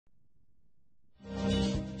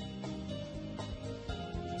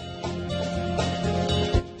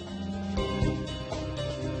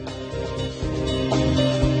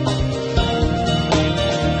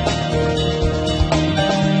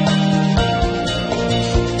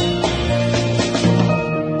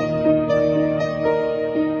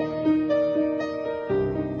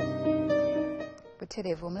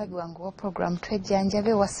Mulabi wangu wa program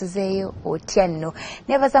Twejanjjabe wasuzeeyo otya nno.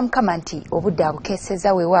 Nebaza Mukama nti obudde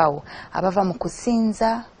abukeeseza weewaawo abava mu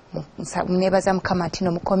kusinza nebaza Mukama nti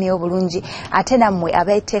nomukomyewo bulungi ate nammwe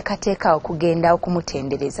abeeteekateeka okugenda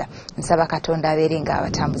okumutendereza. Nsaba Katonda abeere nga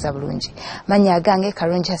abatambuza bulungi. Manya gange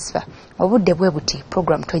Karungi Asifa. Obudde bwe buti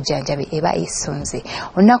program Twejanjjabe eba esonze.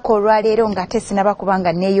 Olunaku olwaleero ng'ate sinaba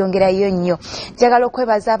kubanga neeyongerayo nnyo. Njagala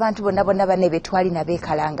okwebaza abantu bonna bonna banne be twalina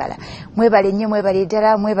beekalangala. Mwebale nnyo, mwebale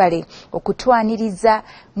ddala, mwebale okutwaniriza,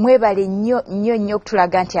 mwebale nnyo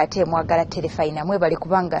okutulaga nti ate mwagala terefayina, mwebale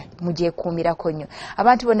kubanga mugyekuumirako nnyo.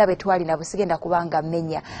 Abantu bonna betwalina busigenda kubanga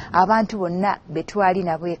mmenya. Abantu bonna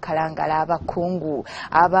betwalina beekalangala, abakungu,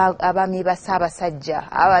 abaami ba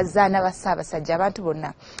Ssaabasajja, abazaana ba Ssaabasajja, abantu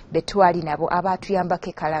bonna betwalina bo abatuyambako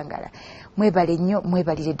ekalangala. Mwebale nnyo,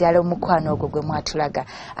 mwebalire ddala omukwano ogwo gwe mwatulaga.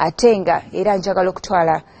 Ate nga era njagala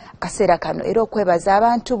okutwala akaseera kano era okwebaza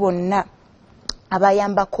abantu bonna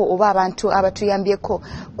abayambako oba abantu abatuyambyeko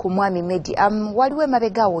ku mwami Medi. Waliwo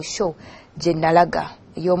emabegaawo show gye nalaga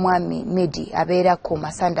y'omwami Medi abeera ku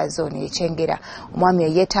Masanda zone ekyengera. Omwami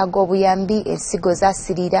oyo yeetaaga obuyambi, ensigo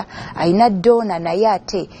zasirira, ayina doona naye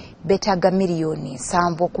ate betaaga miliyoni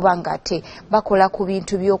 7 okubanga ate bakola ku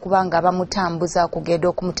bintu by'okubanga bamutambuza okugenda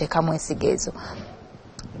okumuteekamu ensigo ezo.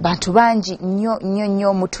 Bantu bangi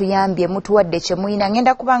nnyo mutuyambye, mutuwadde kye muyina.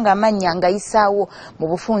 Ngenda kubanga amannya ngayisaawo mu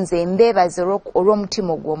bufunze embeebaze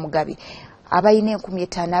olw'omutima ogw'omugabi. Abayina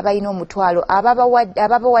 5,000, abayina omutwalo,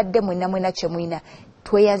 ababawadde mwena kye muyina.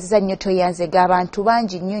 Tweyanziza nnyo, tweyanzega abantu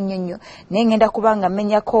bangi nnyo. Naye ngenda kubanga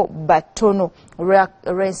mmenyako batono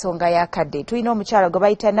olw'ensonga y'akadde. Tulina omukyala gwe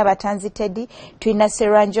bayita Nabatanzi Teddy, tulina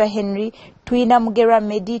Seranja Henry, tulina Mugerwa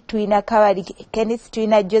Medi, tulina Kabali Kenneth,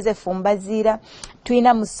 tulina Joseph Mbazira,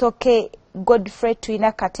 tulina Musoke Godfrey,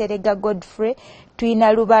 tulina Katerega Godfrey,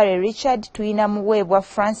 tulina Lubare Richard, tulina Muweebwa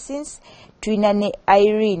Francis, tulina ne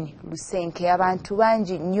Irene Lusenke. Abantu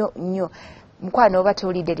bangi nnyo. Mukwano oba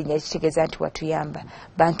tewulidde linnya kitegeeza nti watuyamba.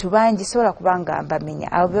 Bantu bangi sobola kubanga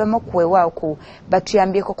mbamenya. Abo bebamu kuweewaawo ku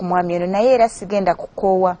batuyambyeko ku mwami ono, naye era sigenda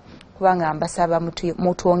kukoowa kubanga mbasaba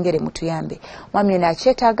mutwongere mutuyambe. Mwami ono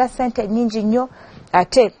akyetaaga ssente nnyingi nnyo,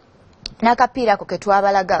 ate n'akapiira ako ke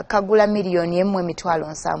twabalaga kagula miliyoni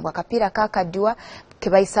 1.7. Akapiira kaakaddiwa ke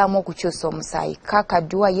bayisaamu okukyusa omusaayi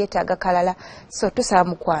kaakaddiwa, yeetaaga kalala. So tusaba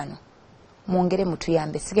mukwano mwongere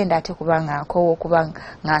mutuyambe. Sigenda ate kubanga nkoowa okubanga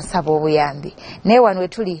nsaba obuyambi. Naye wano we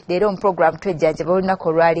tuli leero mu program Twejanjjabe olunaku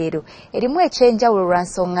olwaleero erimu ekyenjawulo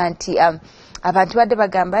lwansonga nti abantu badde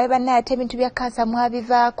bagamba bannaye ate ebintu bya kansa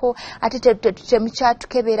mwabivaako ate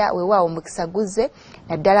temukyatukebera. Weewaawo omukisa guzze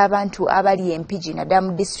naddala abantu abali Empigi, naddala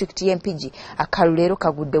mu district y'Empigi akalu leero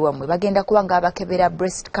kagudde wammwe. Bagenda kubanga abakebera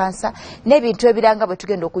breast cancer n'ebintu ebiranga bwe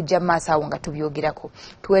tugenda okujja mu maaso awo nga tubyogerako.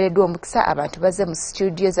 Tuweereddwa omukisa abantu bazze mu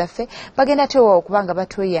studio zaffe bagenda teewaawo kubanga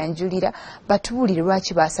batweyanjulira batubuulire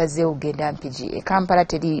lwaki basazeewo okugenda Empigi. E Kampala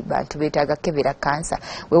teri bantu beetaaga kebera kansa.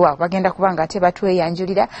 Weewaawo bagenda kubanga ate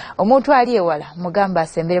batweyanjulira. Omuntu ali ewala mugamba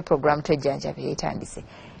asembere program Twejanjjabe etandise.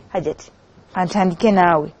 Hajati antandike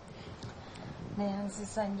naawe.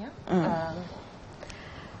 Neyanzizanya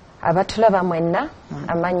abatulaba mwenna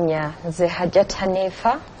amannya nze Hajati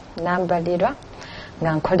Hanifa nambalirwa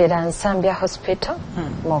nga nkolera Nsambya Hospital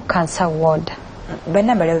mu cancer ward.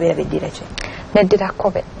 Bannambala babeera beddira ki? Neddira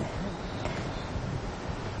Kobe.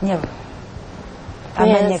 Nyabo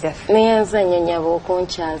amanya gaffe. Neyanzanya nyabo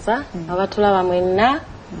okunkyaza abatulaba mwenna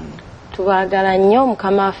tubaagala nnyo.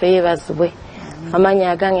 Mukama waffe yeebazibwe.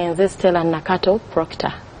 Amanya agange nze Stella Nakato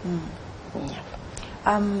Proctor.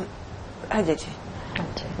 Hajati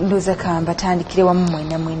ndoza kamba tandikire wamu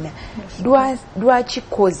mwena lwaki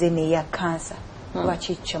koze neya kansa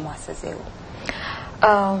lwaki kye mwasazeewo?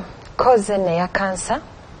 Koze neya kansa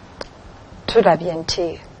tulabye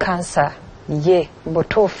nti kansa ye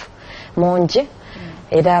butuufu mungi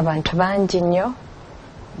era abantu bangi nnyo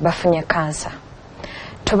bafunye kansa.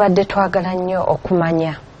 Tubadde twagala nnyo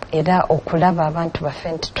okumanya era okulaba abantu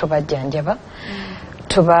baffe nti tubajjanjaba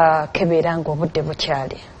tubakebera ng'obudde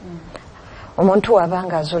bukyali. Omuntu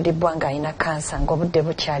wabanga azuulibwa ng'alina kansa ng'obudde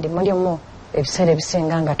bukyali mulimu ebiseera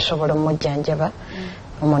ebisinga nga tusobola omujjanjaba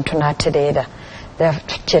omuntu n'atereera.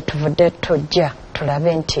 Kyetuvudde tujja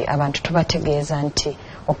tulabe nti abantu tubategeeza nti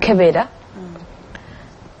okebera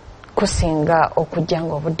kusinga okujja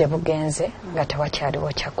ng'obudde bugenze nga tewakyaliwo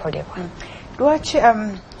kyakolebwa. Lwaki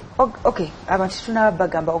okay, abantu tunaba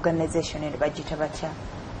bagamba organization eno bagiyita batya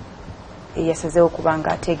eyasazeewo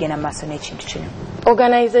kubanga ateegenda maaso n'ekintu kino?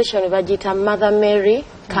 Organization bagiyita Mother Mary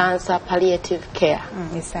Cancer Palliative Care.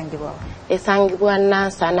 Esangibwa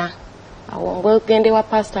Nansana. Awo ng'ogende wa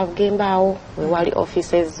Pastor Bugemba awo we wali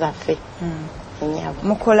offices zaffe.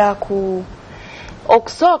 Mukola ku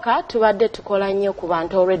Okusooka tubadde tukola nnyo ku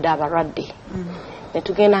bantu already abalwadde. Ne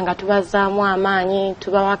tugenda nga tubazaamu amaanyi,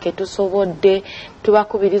 tubawake tusobodde,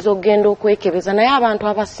 tubakubiriza okugenda okwekebeza. Naye abantu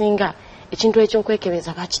abasinga ekintu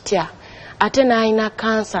eky'okwekebeza bakitya. Ate n'alina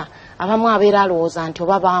kansa, abamu abeera alowooza nti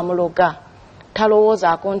oba baamuloga.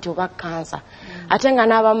 Talowoozaako nti oba kansa. Ate nga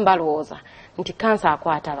n'abamu balowooza nti kansa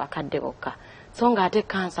akwata abakadde bokka. So nga ate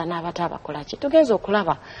kansa n'abato abakola ki? Tugenza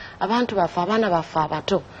okulaba abantu baffe, abaana baffe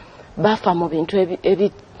abato bafa mu bintu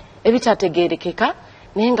ebitategeerekeka,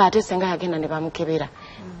 naye ng'ate senga yagenda ne bamukebera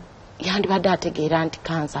yandibadde ategeera nti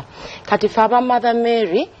kansa. Kati ffe aba Mother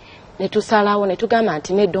Mary ne tusalawo ne tugamba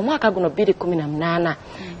nti nedda omwaka guno 2018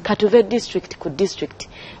 katuve district ku district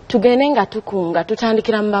tugende nga tukunga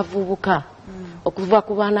tutandikira mu bavubuka okuva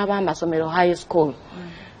ku baana b'amasomero high school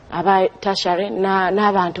aba tashare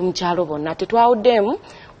n'abantu mu kyalo bonna tetwawuddemu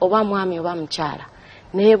oba mwami oba mukyala,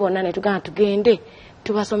 naye bonna ne tugamba tugende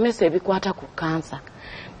tubasomesa ebikwata ku kansa.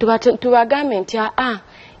 Tubagambe nti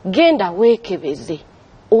genda weekebeze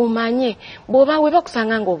omanye bw'oba we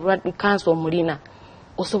bakusanga nga obulwadde kansa omulina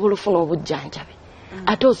osobola ofuna obujjanjabe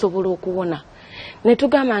ate osobola okuwona. Ne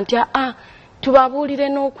tugamba nti tubabuulire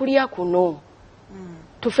n'okulya kuno,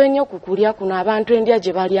 tufe nnyo ku kulya kuno. Abantu endya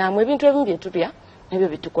gye balyamu ebintu ebimu bye tulya nebyo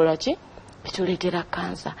bitukola ki? Bituleetera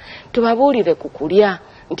kansa. Tubabuulire ku kulya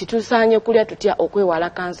nti tusaanye kulya tutya okwewala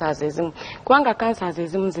kansa ezimu, kubanga kansa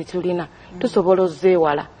ezimu zetulina tusobola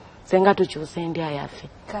ozeewala senga tukyusa endya yaffe.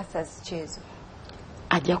 Kansa zikyezo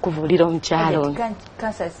ajja kubuulira omukyalo.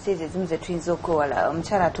 Kansa zikyezo ezimu zetuyinza okwewala.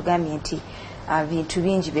 Omukyala atugambye nti bintu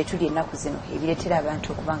bingi bye tuli ennaku zino ebireetera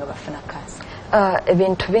abantu okubanga bafuna kansa.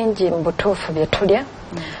 Ebintu bingi mu butuufu bye tulya,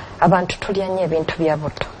 abantu tulya nnyo ebintu bya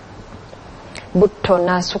buto. Buto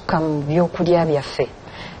n'asukka mu byokulya byaffe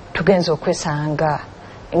tugenza okwesanga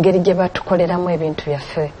engeri gye batukoleramu ebintu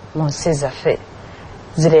byaffe mu nsi zaffe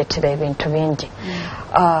zireetera ebintu bingi.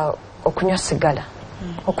 Okunywa sigala,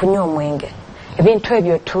 okunywa omwenge, ebintu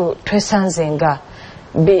ebyo twesanze nga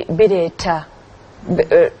bireeta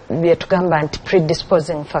bye tugamba nti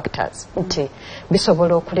predisposing factors, nti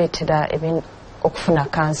bisobola okuleetera okufuna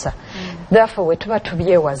kansa. Therefore we tuba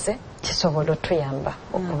tubyewaze kisobola otuyamba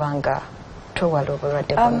okubanga twewala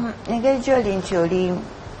obulwadde buno. Engeri gy'oli nti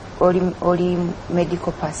oli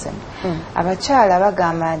medical person, abakyala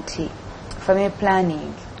bagamba nti family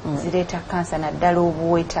planning zireeta kansa naddala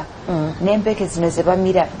obuweta n'empeke zino ze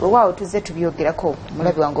bamira. Waawo tuzze tubyogerako,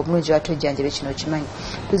 mulabi wange omulungi watojjanjabe kino okimanyi,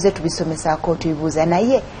 tuzze tubisomesaako tubibuuza,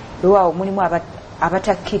 naye waawo mulimu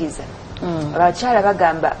abatakkiriza. Abakyala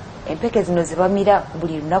bagamba empeke zino ze bamira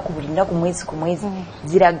buli lunaku mwezi ku mwezi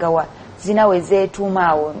ziragawa zina we zeetuuma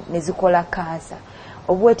awo ne zikola kansa.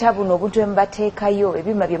 Obuweta buno obuntu emubateekayo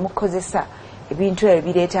ebima bye mukozesa ebintu ebyo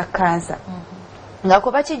bireeta kansa.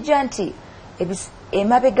 Ngako bakijja nti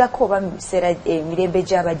emabegako oba mu biseera emirembe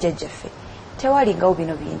gy'abajjajjaffe tewalingawo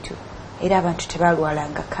bino bintu era abantu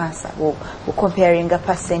tebalwalanga kansa comparinga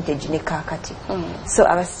percentage ne kaakati. So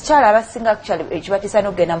abakyala abasinga ekibatiisa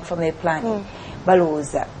n'okugenda mu family planning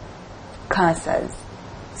balowooza cancers.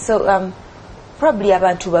 So probably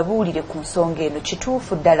abantu babuulire ku nsonga eno,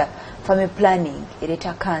 kituufu ddala family planning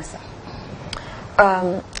ereeta kansa?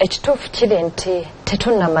 Ekituufu kiri nti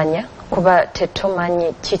tetunnamanya kuba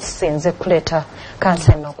tetumanyi kisinze kuleeta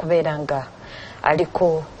kansa eno okubeera nga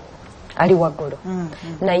ali waggulu.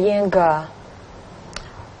 Naye nga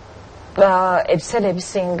ebiseera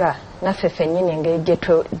ebisinga naffe ffennyini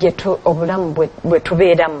engeri obulamu bwe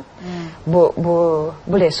tubeeramu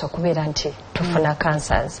buleesa okubeera nti tufuna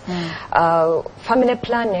cancers. Family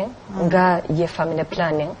planning nga ye family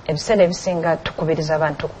planning ebiseera ebisinga tukubiriza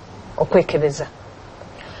abantu okwekebeza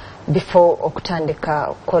before okutandika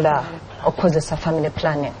okukozesa family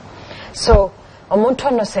planning. So omuntu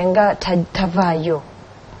ono senga tavaayo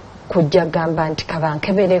kujja gamba nti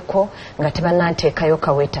kabankebereko nga tebananteekayo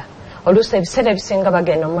kaweta. Oluusi ebiseera ebisinga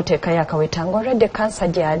bagenda omuteekayo akaweta nga olwedde kansa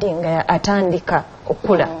gyali nga atandika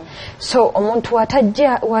okula. So omuntu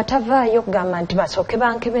watavaayo kugamba nti basooke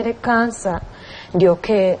bankebere kansa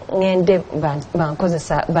ndyoke ngende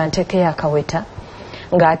bankozesa banteekeyo akaweta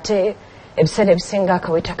ng'ate ebiseera ebisinga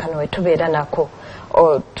akaweta kano we tubeera nako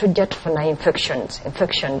tujja tufuna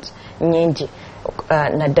infections nyingi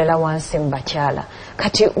naddala wansi mu bakyala.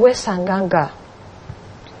 Kati weesanga nga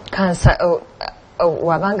kansa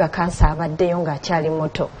wabanga kansa abaddeyo ng'akyali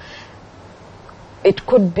muto, it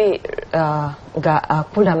could be nga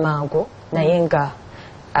akula mangu naye nga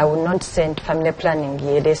I will not send family planning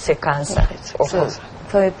yereese kansa. So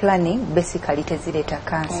family planning basically tezireeta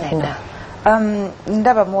kansa.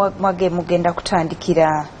 Ndaba mwage mugenda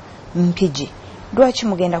kutandikira Mpigi. Lwaki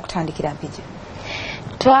mugenda kutandikira Mpigi?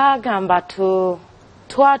 Twagamba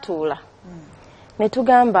twatuula ne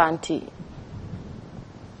tugamba nti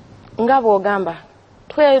nga bw'ogamba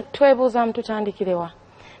twebuuzamu tutandikirewa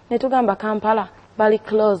ne tugamba Kampala bali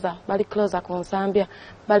closer ku Nsambya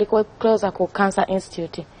bali closer ku Cancer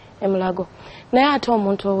Institute Mulago naye ate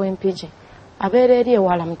omuntu ow'empigi abeera eri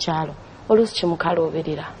ewala mu kyalo oluusi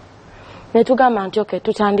kimukaluubirira ne tugamba nti okay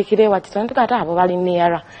tutandikire watito tukata abo bali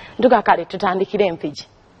neara tukakale tutandikire empigi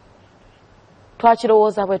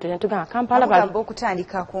twakirowooza bwetu ne tugamba Kampala bali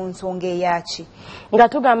okutandika ku nsonga eyaki nga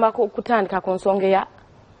tugamba kutandika ku nsonga ya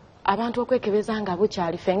abantu okwekebeza nga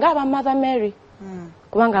bukyali ffe nga aba Mother Mary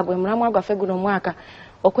kubanga gwe mulamwa gwaffe guno mwaka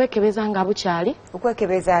okwekebeza nga bukyali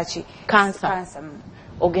okwekebeza ki kansa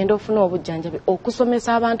ogenda ofuna obujjanjabi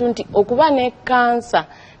okusomesa abantu nti okuba ne kansa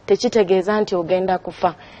tekitegeeza nti ogenda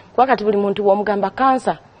kufa wakati buli muntu w'omugamba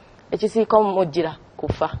kansa ekisiika omujjira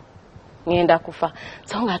kufa ngenda kufa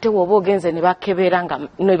so nga ate woba ogenze ne bakebera nga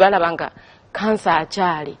ne balaba nga kansa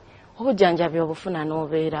akyali obujjanjabi obufuna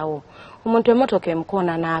n'obeerawo omuntu emmotoka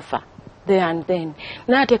emukoona n'afa there and then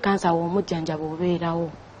naate kansa w'omujjanjabi obeerawo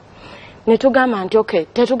ne tugamba nti okay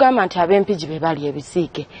tetugamba nti ab'empigi be bali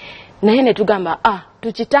ebisiike naye ne tugamba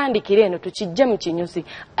tukitandikire eno tukijje mu kinyusi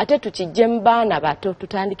ate tukijje mu baana bato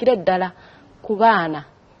tutandikire ddala ku baana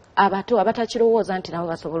abato abatakirowooza nti nabo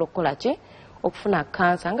basobola okukola ki okufuna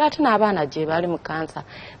kansa ng'ate n'abaana gye bali mu kansa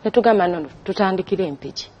ne tugamba nono tutandikire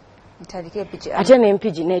empigi ate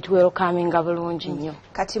n'empigi netuwerokaminga bulungi nnyo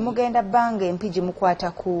kati mugenda bbanga empigi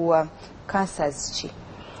mukwata ku cancers ki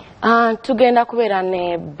tugenda kubeera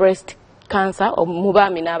ne breast cancer mu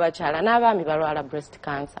baami n'abakyala n'abaami balwala breast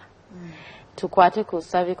cancer tukwate ku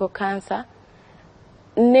cervical cancer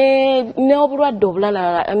n'obulwadde obulala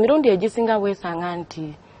emirundi egisinga bwesanga nti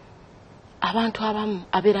abantu abamu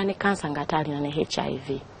abeera ne kansa nga talina ne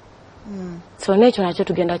HIV so n'ekyo nakyo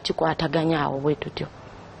tugenda kikwataganya awo bwe tutyo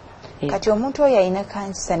kati omuntu oyo alina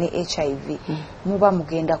kansa ne HIV muba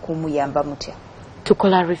mugenda kumuyamba mutya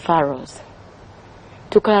tukola referrals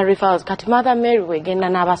kati Mother Mary wegenda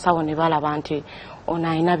n'abasawo ne balaba nti ono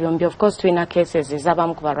alina byombi of course tulina cases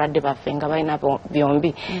ez'abamu ku balwadde baffe nga balina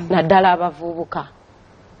byombi naddala abavubuka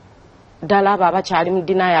ddala abo abakyali mu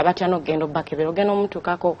dinayo abatya n'okugenda obbakebera ogenda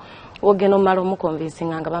omutuukako ogenda omumala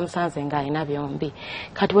omukonvinsinga nga bamusanze nga alina byombi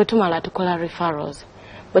kati wetumala tukola referrals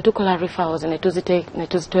bwe tukola referrals ne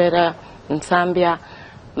tuzitwera Nsambya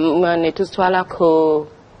ne tuzitwala ku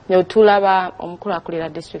ne tulaba omukulu akulira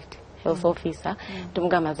district health officer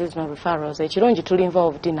tumugamba zino referrals ekirungi tuli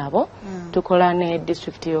involved nabo tukola ne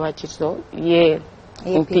district yowakiso ye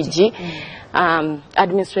MPG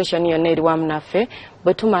administration yonna eri wamu naffe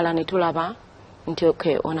bwe tumala ne tulaba nti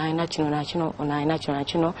okay ono alina kino nakino ono alina kino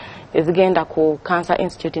nakino ezigenda ku Cancer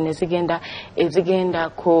Institute ezigenda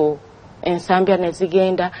ku Nsambya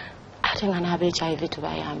nezigenda ate nga n'aba-HIV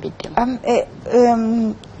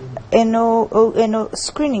tubayambiddemu eno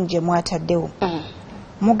screening gye mwataddewo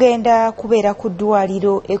mugenda kubeera ku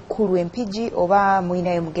ddwaliro ekkulu empigi oba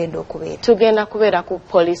mulinayo mugenda okubeera tugenda kubeera ku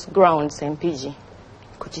police grounds empigi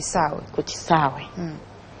ku kisaawe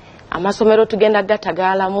amasomero tugenda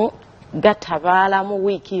gatabaalamu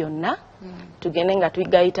wiiki yonna tugende nga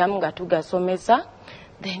tugayitamu nga tugasomesa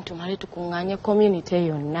then tumale tukuŋŋaanye community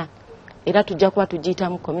yonna era tujja kuba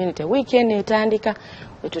tugiyitamu community wiiki eno etandika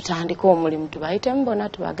wetutandika omulimu tubayitemu bonna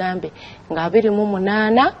tubagambe nga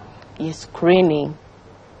 28 ye screening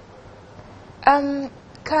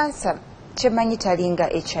cancer kyemanyi talinga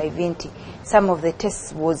HIV nti some of the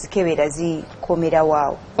tests bwozikebera zikomera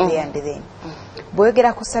waawo there and then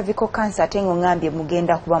bwegera ku cervical cancer ate nga ngambye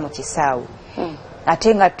mugenda kuba mu kisaawe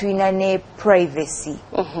ate nga tulina ne privacy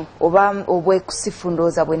oba obwekusifu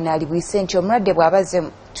ndowooza bwe nnaali bwise nti omulwadde bw'abaze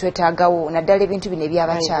twetaagawo naddala ebintu bino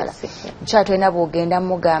ebyabakyala mukyala tulina bwogenda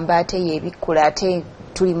mugamba ate yebikkula ate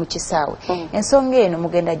tuli mu kisaawe ensonga eno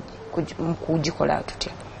mugenda kugikola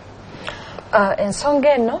tutya ensonga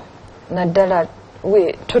eno naddala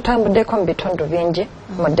tutambuddeko mu bitundu bingi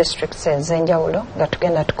mu districts ez'enjawulo nga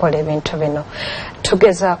tugenda tukola ebintu bino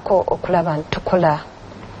tugezaako okulaba nti tukola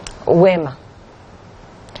weema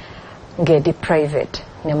ng'eri private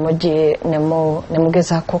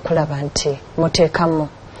nemugezaako okulaba nti muteekamu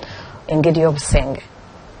engeri y'obusenge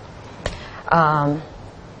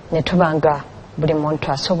ne tuba nga buli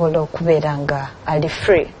muntu asobola okubeera nga ali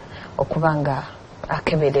free okuba nga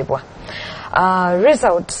akeberebwa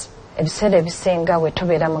results ebiseera ebisinga we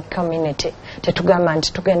tubeera mu community tetugamba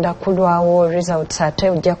nti tugenda kulwawo results ate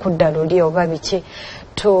ojja kudda luli oba biki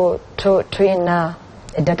tuyina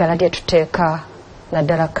eddagala lye tuteeka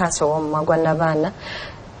naddala kansa w'omumwa gwa nabaana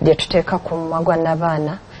lye tuteeka ku mumwa gwa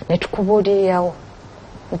nabaana ne tukubuulirirawo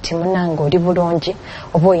nti munange oli bulungi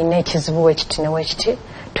oba olina ekizibu wekiti ne wekiti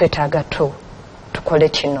twetaaga tukole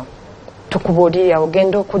kino tukubuulira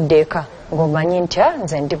ogenda okuddeeka ng'omanyi nti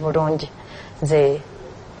nze ndi bulungi, nze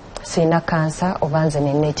sina kansa oba nze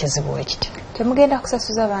nina ekizibu ekiti. Temugenda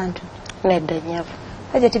kusasuza bantu? Nedda nnyabo.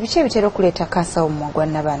 Hajati biki ebitera okuleeta kansa omumwa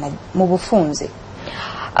n'abaana mu bufunze?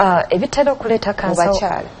 Ebitera okuleeta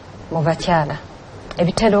kansa mu bakyala,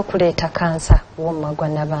 ebitera okuleeta kansa w'omumwa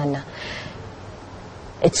n'abaana,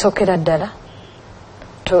 ekisookera ddala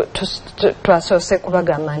twasoose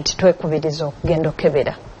kubagamba nti twekubiriza okugenda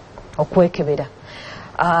okwekebera.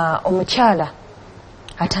 Omukyala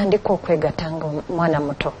atandika okwegatta nga omwana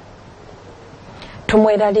muto,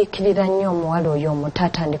 tumweraliikirira nnyo omuwala oyo omuto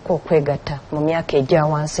atandika okwegatta mu myaka egya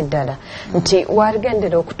wansi ddala, nti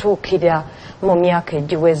wagendera okutuukira mu myaka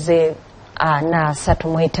egiweze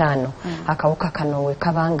 35 akawuka kano we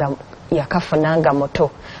kabanga yakafunanga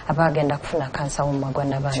muto aba agenda kufuna kansa w'omumwa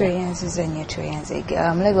n'abaana. Tweyanziza nnyo, tweyanze.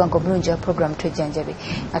 Mulabi wange omulungi wa programu Twejjanjabe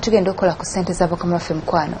nga tugenda okukola ku ssente z'abakama baffe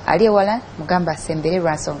mukwano. Ali ewala mugamba asembere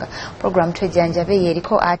lwa nsonga programu Twejjanjabe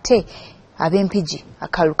yeriko ate ab'empigi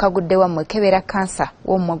akalulu kagudde wammwe kebera kansa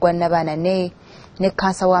w'omumwa n'abaana ne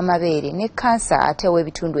kansa w'amabeere ne kansa ate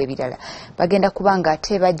w'ebitundu ebirala. Bagenda kubanga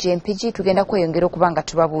ate bajja empigi, tugenda kweyongera okubanga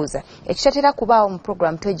tubabuuza ekitatera kubaawo mu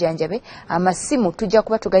programu Twejjanjabe. Amasimu tujja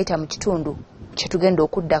kuba tugayita mu kitundu kye tugenda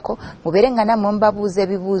okuddako, mubeere nga nammwe mubabuuza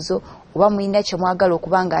ebibuuzo oba mulina kye mwagala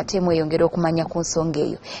okubanga ate mweyongera okumanya ku nsonga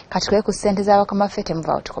eyo. Kati tukoye ku ssente z'abakama ffe,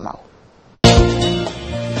 temuvaawo tukomawo.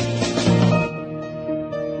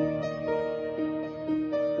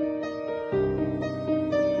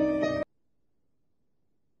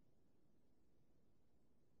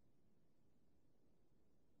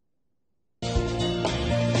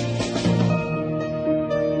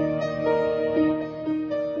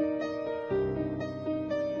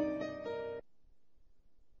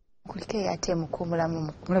 Ate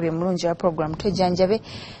mukumulamu mulabe mulungi wa programu Twejjanjabe,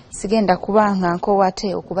 sigenda kubanga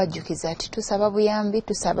nkowate okubajjukiza ati tusaba buyambi,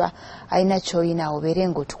 tusaba alina ky'olina obeere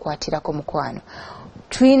ng'otukwatirako mukwano.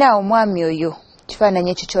 Tulina omwami oyo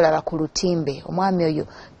kifaananyi ekyo kyolaba ku lutimbe, omwami oyo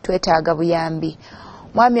twetaaga buyambi.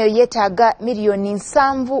 Omwami oyo yeetaaga miliyoni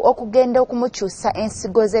 7 okugenda okumukyusa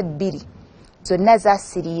ensigo ze 2 zonna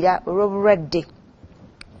zaasiriira olw'obulwadde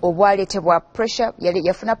obwaleetebwa pressure.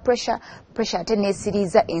 Yafuna pressure ate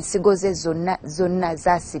neesiriiza ensigo ze zonna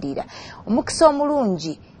zaasiriira. Omukisa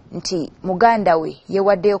omulungi nti muganda we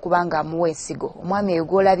yeewaddeyo kubanga amuwa ensigo. Omwami oyo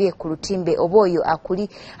gw'olabye ku lutimbe oba oyo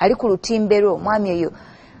ali ku lutimbe lwo, omwami oyo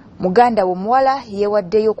muganda we omuwala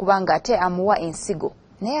yeewaddeyo kubanga ate amuwa ensigo.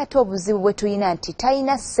 Naye ate obuzibu bwe tulina nti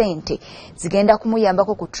talina ssente zigenda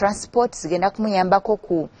kumuyambako ku transport, zigenda kumuyambako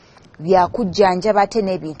ku byakujjanjaba ate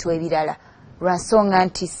n'ebintu ebirala. Lwansonga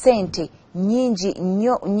nti ssente nnyingi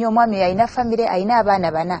nnyo. Omwami oyo alina famire, alina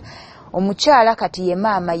abaana 4. Omukyala kati ye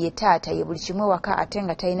maama ye taata ye buli kimwe waka ate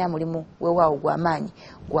nga talina mulimu weewaawo gw'amaanyi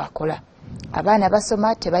gwakola. Abaana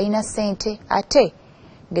basoma tebalina ssente ate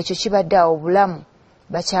ng'ekyo kibadde awo obulamu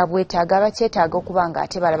bakyabwetaaga, bakyetaaga okuba nga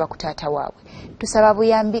ate balaba ku taata waabwe. Tusaba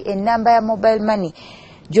buyambi. Ennamba ya mobile money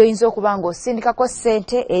gy'oyinza okuba ng'osindikako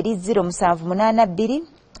ssente eri 0782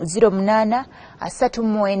 08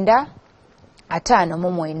 39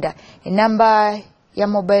 59. Ennamba ya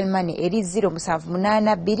mobile money eri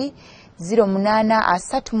 0782 08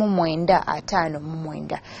 39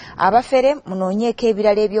 59. Abafere munoonyeeko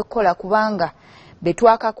ebirala eby'okukola kubanga be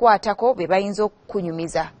twakakwatako be bayinza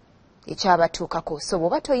okukunyumiza ekyabatuukako. So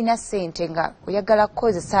bw'oba tolina ssente nga oyagala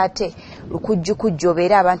kukozesa ate lukujjukujju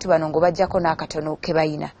obeera abantu bano ng'obajjako n'akatono ke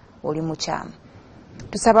bayina, oli mukyamu.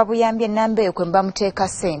 Tusaba buyambi. Ennamba eyo kwe mba muteeka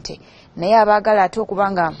ssente, naye abaagala ate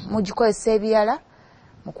okubanga mugikozesa ebirala,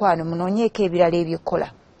 mukwano munoonyeeko ebirala eby'okkola.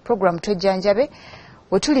 Programu Twejjanjabe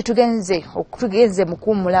we tuli tugenze mu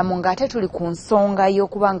kuwummulamu ng'ate tuli ku nsonga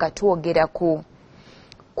y'okubanga twogera ku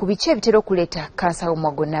biki ebitera okuleeta kansa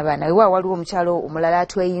y'omumwa n'abaana. Weewaawo waliwo omukyalo omulala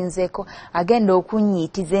atweyinzeeko agenda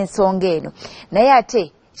okunnyiitiza ensonga eno, naye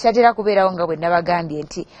ate kyatera kubeerawo nga bwe nabagambye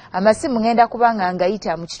nti amasimu ngenda kubanga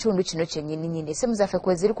ngayita mu kitundu kino kyennyini. Essimu zaffe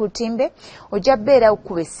kwe ziri ku lutimbe, ojja bbeera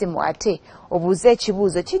okukuba essimu ate obuuze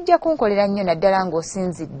ekibuuzo kijja kunkolera nnyo naddala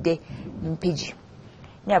ng'osinzidde mpigi.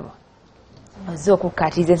 Nyabo ozze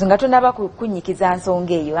okukkaatiriza enso nga tonaba kunnyikiza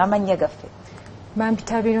nsonga eyo. Amannya gaffe?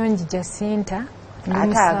 Bampita Birungi Jacinta.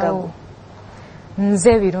 Ate agago?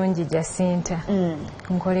 Nze Birungi Jacinta.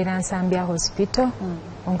 Nkolera Nsambya Hospital.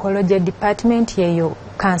 Oncology department yeyo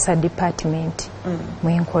cancer department.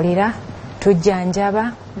 Mwenkolera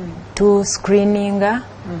tujjanjaba, tu screeninga,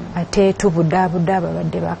 ate tubudaabuda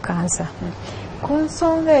abalwadde ba cancer. Ku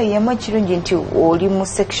nsonga eyo yemu ekirungi nti oli mu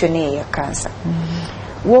section eyo ya cancer.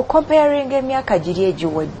 Wo comparing emyaka giri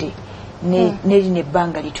egiwedde n'eri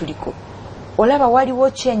n'ebbanga lituliko, olaba waliwo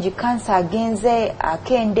change kansa agenze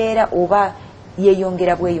akendeera oba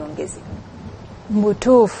yeeyongera bweyongezi?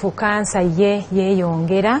 Mbutuufu kansa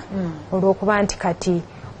yeeyongera olw'okuba nti kati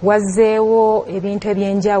wazzeewo ebintu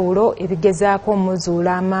ebyenjawulo ebigezaako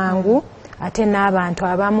omuzuula amangu ate n'abantu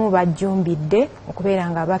abamu bajjumbidde okubeera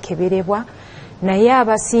nga bakeberebwa naye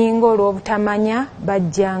abasinga olw'obutamanya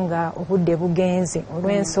bajja nga obudde bugenze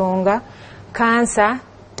olw'ensonga kansa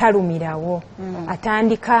talumirawo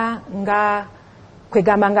atandika nga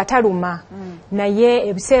kwegamba nga taluma naye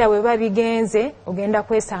ebiseera bwe biba bigenze ogenda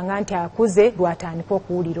kwesanga nti akuze lwatandika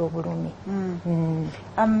okuwulira obulumi.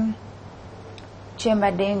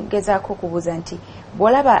 Kyembadde ngezaako okubuuza nti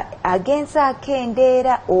bw'olaba agenze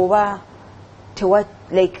akendeera oba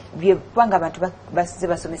byebanga abantu bazze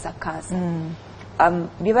basomesa kansa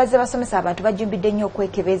bye bazze basomesa abantu bajumbidde nnyo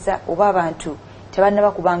okwekebeza oba abantu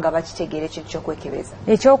tebannaba kubanga bakitegeera ekintu kyokwekebeza?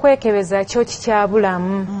 Ekyokwekebeza kyo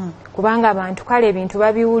kikyabulamu kubanga abantu kale ebintu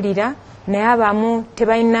babiwulira naye abamu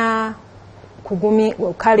tebalina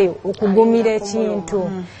kale okugumira ekintu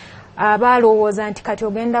aba alowooza nti kati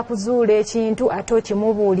ogenda kuzuula ekintu ate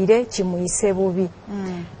okimubuulire kimuyise bubi.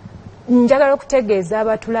 Njagala okutegeeza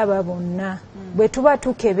abatulaba bonna bwe tuba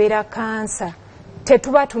tukebera kansa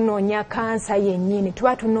tetuba tunoonya kansa yennyini,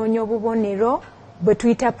 tuba tunoonya obubonero bwe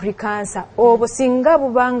tuyita pre-cancer. Obwo singa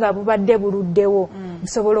bubanga bubadde buluddewo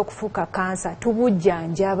busobola okufuuka kansa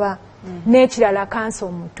tubujjanjaba. N'ekirala kansa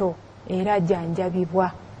omuto era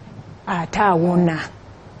ajjanjabibwa ate awona.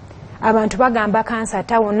 Abantu bagamba kansa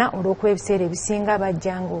atawona olw'okuba ebiseera ebisinga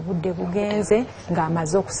bajja nga obudde bugenze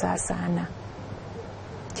ng'amaze okusaasaana.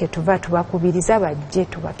 Kyetuva tubakubiriza bajje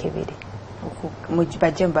tubakebere.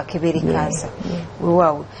 Bajje mubakebere kansa.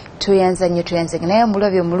 Weewaawo tuyanza nnyo naye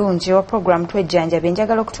omulobyi omulungi wa program Twejjanjabe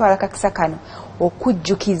njagala okutwala kakisa kano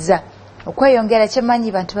okujjukiza okweyongera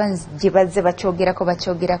kyemanyi bantu gye bazze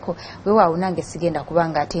bakyogerako weewaawo nange sigenda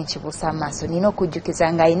kubanga ate nkibuusa amaaso nina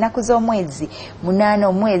okujjukiza nga ennaku z'omwezi 8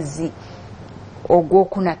 omwezi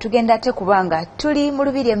ogwokuna tugenda ate kubanga tuli mu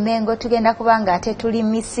Lubiri Emmengo, tugenda kubanga ate tuli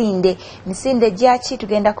misinde gyaki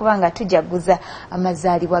tugenda kubanga tujaguza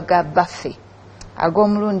amazaalibwa ga baffe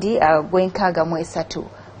ag'omulundi gw'63.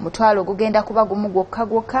 Mutwalo gugenda kuba gumu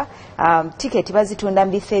gwokka tiketi bazitunda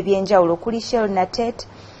mu bifo ebyenjawulo kuli Shell na Tet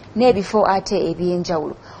n'ebifo ate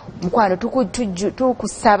ebyenjawulo. Mukwano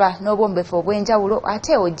tukusaba n'obwombefu obwenjawulo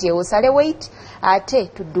ate ojje osale wait ate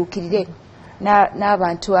tudduukirire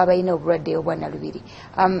n'abantu abalina obulwadde obwa Nalubiri.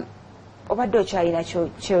 Obadde okyalina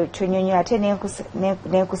kyonyonyo ate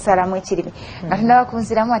nenkusalamu ekirimi nga tunaba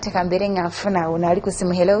kunziramu ate kambeere nga nfuna ono ali ku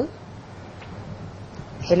simu. Hello?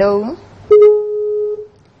 Hello?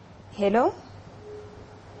 Hello?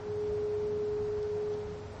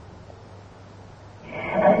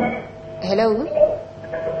 Hello?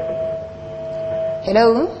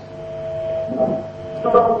 Hello?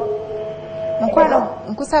 Mukwano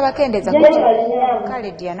nkusaba kendeza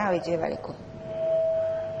kale dia nawe gye baliko.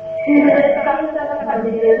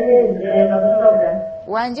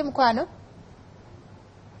 Wanji mukwano?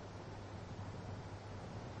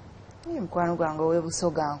 Ni mukwano gwange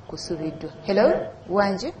ow'ebusoga nkusubiddwa. Hello?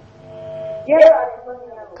 Wanji?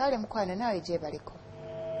 Kale mukwano nawe gye baliko.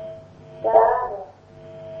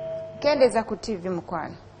 Kendeza ku TV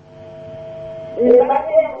mukwano.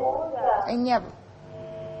 Ennyabo.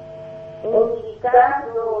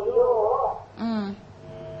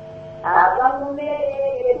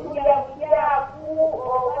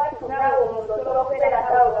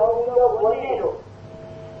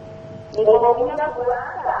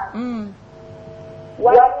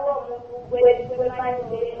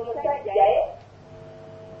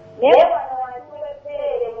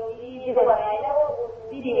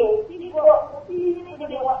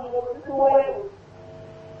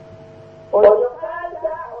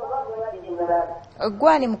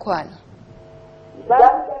 Gwani mukwano?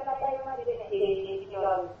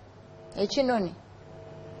 Ekinoni?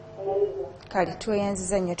 Kale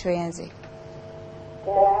tweyanziza nnyo tweyanze.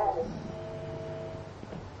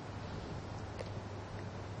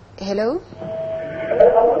 Hello?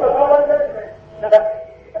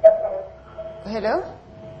 Hello?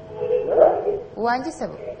 Wanji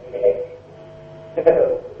sebo?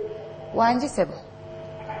 Wanji sebo?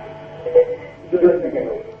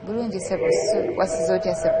 Bulungi sebo, wasiza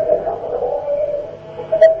otya sebo?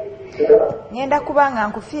 Ngenda kubanga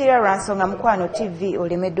nkufiira lwa nsonga mukwano TV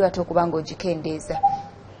olemeddwa ate okuba ng'ogikendeeza.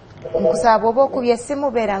 Nkusaba oba okubye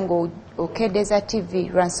essimu beera ng'okendeeza TV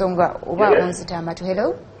lwa nsonga oba onzita amatu.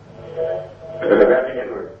 Hello?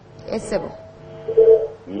 Essebo?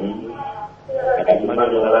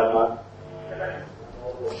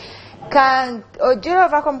 Ojjira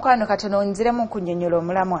ovaako mukwano katono onziremu nkunnyonnyola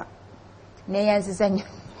omulamwa. neyanziza nnyo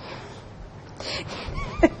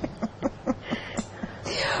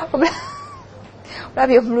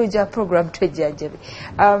olabye omulungi wa program twejjanjabe.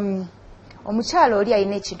 Omukyalo oli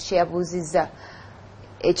alina ekintu kye yabuuzizza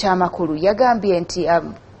ekyamakulu, yagambye nti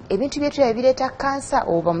ebintu byetulya ebireeta kansa,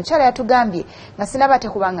 oba omukyala yatugambye nga sinaba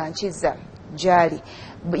tekubanga nkizza gyali,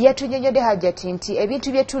 yatunyonyodde hajjati nti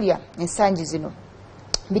ebintu byetulya ensangi zino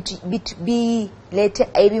bireete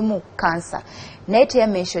ebimu kansa, naye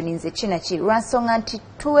teyamentioninze kinakiri lwansonga nti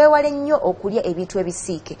tuweewale nnyo okulya ebintu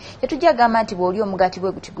ebisiike. Yatujja agamba nti bw'olya omugaati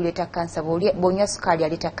bwe guti guleeta kansa, bw'onywa sukaali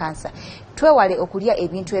aleeta kansa. Twewale okulya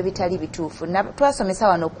ebintu ebitali bituufu. Twasomesa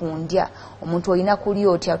wano ku ndya, omuntu olina kulya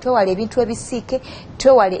otya. Twewale ebintu ebisiike,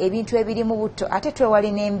 twewale ebintu ebirimu butto, ate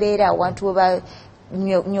twewale n'embeera awantu we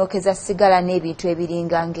banyokeza sigala n'ebintu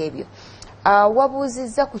ebiringa ng'ebyo.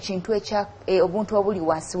 Wabuuzizza ku kintu ekya obuntu obuli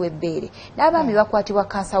wansi w'ebbeere. N'abaami bakwatibwa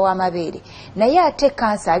kansa w'amabeere, naye ate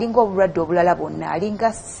kansa alinga obulwadde obulala bwonna,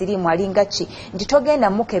 alinga sirimu, alinga ki, nti togenda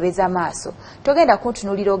mukebeza maaso, togenda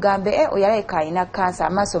kuntunuulira ogambe oyo alabika alina kansa,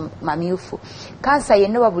 amaaso mamyufu. Kansa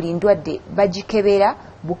yenna oba buli ndwadde bagikebera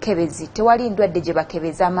bukebezi, tewali ndwadde gye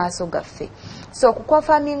bakebeza amaaso gaffe. So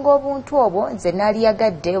okukonfaminga obuntu obwo nze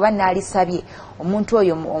naaliyagadde oba naalisabye omuntu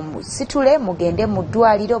oyo omusitule mugende mu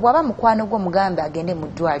ddwaliro, bw'aba mukwano gwo mugambe agende mu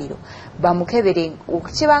ddwaliro bamukebere,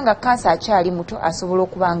 okukibanga kansa akyali muto asobola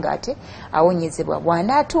okuba nga ate awonyezebwa.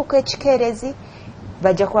 Bw'anaatuuka ekikeerezi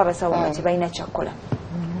bajja kuba abasawo nga tebalina kyakukola.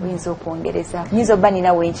 Oyinza okwongereza, nyinza obba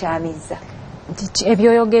nina wenkyamizza.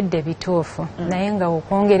 Ebyoyogedde bituufu, naye nga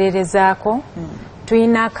okwongererezaako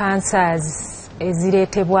tulina cancers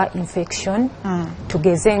ezireetebwa infection,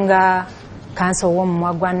 tugeze nga kansa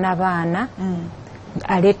ow'omumwa gwa nnabaana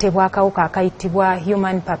aleetebwa akawuka akayitibwa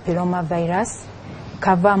human papilloma virus,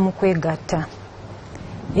 kava mu kwegatta.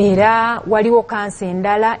 Era waliwo kansa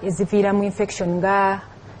endala eziviiramu infection nga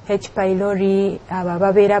H. pylori, abo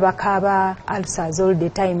ababeera bakaaba ulcers all the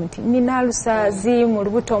time, nti nina ulcers mu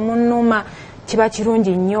lubuto munnuma. Kiba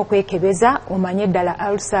kirungi nnyo okwekebeza omanye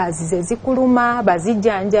eddala ulcers ze zikuluma,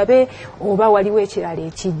 bazijjanjabe oba waliwo ekirala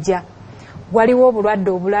ekijja. Waliwo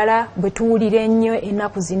obulwadde obulala bwe tuwulira ennyo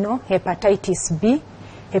ennaku zino, hepatitis B.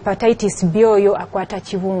 Hepatitis B oyo akwata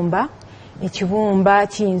kibumba. Ekibumba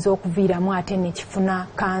kiyinza okuviiramu ate ne kifuna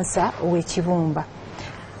kansa ow'ekibumba.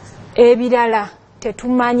 Ebirala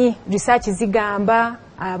tetumanyi, research zigamba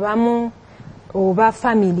abamu oba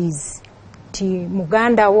families ti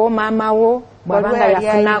muganda wo maama wo bwabanga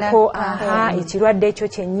yafunako ekirwadde ekyo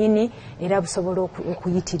kyennyini era busobola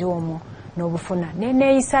okuyitira omwo n'obufuna.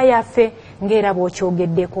 Neneeyisa yaffe ng'era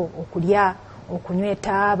bw'okyogeddeko, okulya, okunywa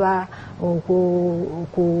etaaba,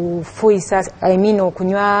 okufuyisa,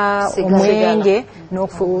 okunywa omwenge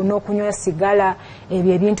n'okunywa sigala,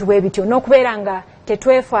 ebyo ebintu bwe bityo, n'okubeera nga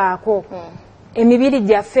tetwefaako. Emibiri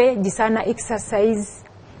gyaffe gisaana exercise,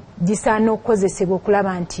 gisaana okukozesebwa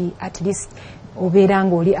okulaba nti at least obeera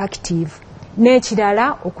ng'oli active.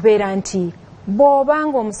 N'ekirala okubeera nti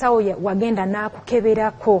bw'obanga omusawo wagenda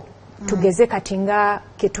n'akukeberako, tugeze kati nga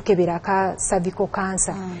ketukebera ka cervical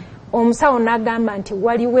cancer, omusawo n'agamba nti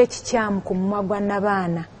waliwo ekikyamu ku mumwa gwa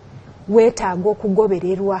nnabaana, weetaaga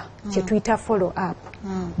okugobererwa, kye tuyita follow up.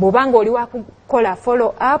 Bw'obanga oli wakukola follow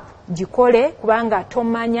up, gikole, kubanga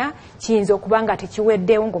tomanya kiyinza okuba nga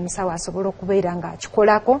tekiweddewo ng'omusawo asobola okubeera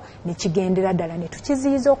ng'akikolako ne kigendera ddala ne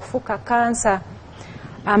tukiziyiza okufuuka kansa.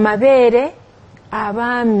 Amabeere,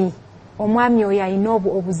 abaami, omwami oyo alina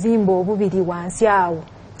obuzimba obubiri wansi awo,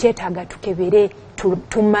 kyetaaga tukebere,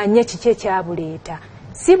 tumanye kiki ekyabuleeta.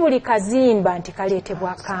 Si buli kazimba nti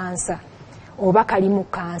kaleetebwa kansa oba kalimu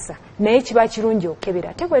kansa, naye kiba kirungi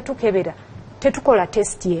okukebera. Te tukebera tetukola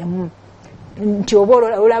tesiti emu nti oba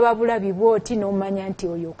olaba bulabi bwoti n'omanya nti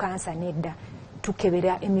oyo kansa, nedda.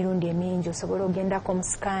 Tukebera emirundi emingi, osobola ogendako mu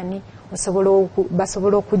sikaani,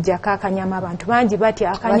 basobola okuggyako akanyama. Abantu bangi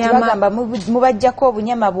batya akanyama. Bagamba mubajjako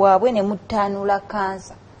obunyama bwabwe ne muttaanula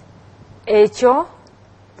kansa. Ekyo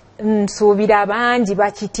nsuubira bangi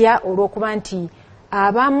bakitya olw'okuba nti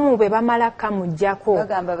abamu bwe bamala kamujjako.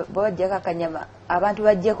 Bagamba bwajjako akanyama abantu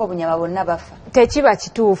bajjeko obunyama bonna bafa. Tekiba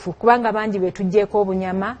kituufu, kubanga bangi betujjeko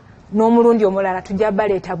obunyama n'omulundi omulala tujja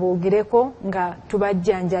baleeta boogereko nga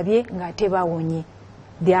tubajjanjabye ng'ate bawonye.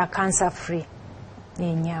 They are cancer free.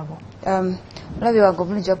 Nenyabo. Olabye wange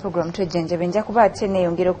obulungi wa program twejjanjabe, nja kuba ate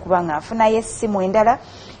neeyongera okuba nga nfunayo essimu endala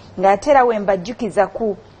ng'ate era we mbajjukiza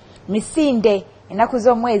ku misinde ennaku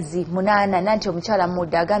z'omwezi 8 nanti omukyala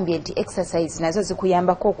mudde agambye nti exercise nazo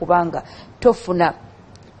zikuyambako okubanga tofuna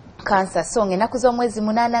kansa. So ng'ennaku z'omwezi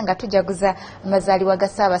 8 nga tujaguza amazaalibwa ga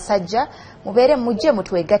Ssaabasajja, mubeere mujje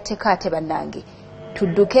mutwegatteko ate bannange,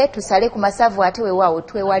 tudduke tusale ku masavu ate weewaawo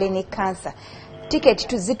twewale ne kansa. tiketi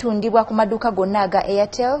tuzitundibwa ku maduuka gonna aga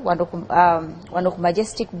Airtel wano ku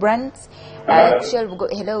Majestic Brands.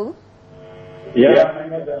 Hello.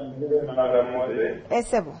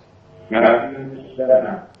 Esebo.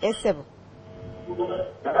 Esebo.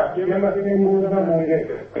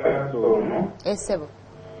 Esebo.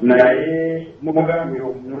 naye mugambye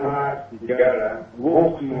okunywa sigala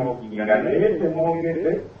ng'okusmokinga naye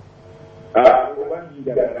temwongeze oba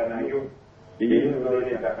sigala nayo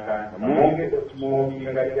eyinzoleeta kansa mwongeze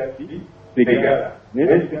okusmokinga yati sigala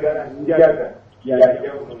naye sigala njaga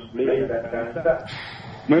yajawuleeta kansa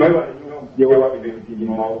mwewaliyo gyewaffe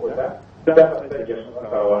ekirimaokola sabasajja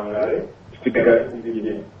mukawangale sigala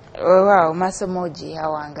kubirire. Wow, masomoji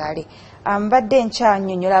awangale. Mbadde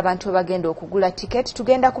nkyanyonnyola abantu abagenda okugula ticket.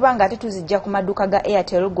 Tugenda kubanga ate tuzijja ku maduuka ga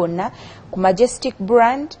Airtel gonna ku Majestic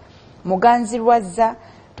Brand Muganzirwaza.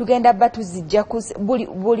 Tugenda bba tuzijja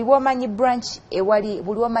buli womanyi branch ewali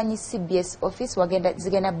buli womanyi CBS office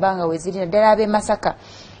zigenda bbanga weziri naddala ab'e Masaka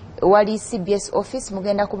ewali CBS office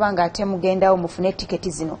mugenda kubanga ate mugendawo mufune ticket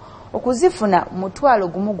zino. Okuzifuna mutwalo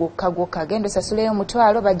gumu gwokka genda osasuleyo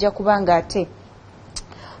mutwalo bajja kubanga ate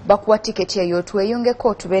bakuwa tiketi eyo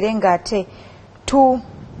tweyungeko tubeere ng'ate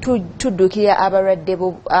tuddukira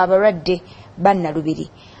abalwadde bannalubiri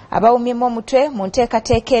abawumyemu omutwe mu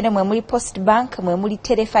nteekateeka eno mwe muli Post Bank, mwe muli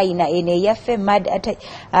Terefayina eno eyaffe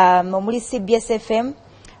omuli CBS FM,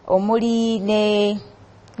 omuli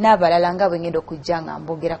n'abalala nga bwe ngenda okujja nga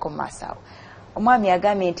mbogerako mu maaso awo. Omwami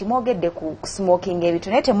agambye nti mwogedde ku smoking ebitu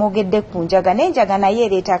naye temwogedde ku njaga, n'enjaga naye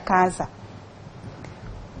ereeta kansa.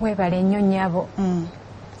 Weebale ennyo nnyabo.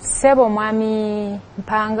 Sebo mwami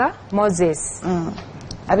Mpanga Moses.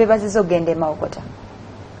 Abeebaziza ogenda Mawokota.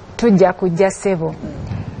 Tujja kujja Sebo.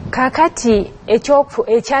 Kakati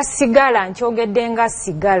ekyasigala nkyogedde nga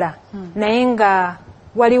sigala naye nga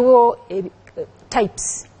waliwo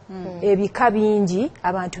types ebika bingi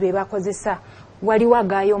abantu be bakozesa. Waliwo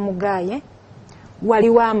agaayo omugaaye,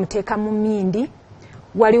 waliwo amuteeka mu mmindi,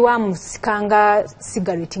 waliwo amusikanga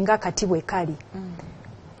sigareti nga kati bwe kali.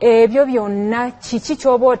 Ebyo byonna kiki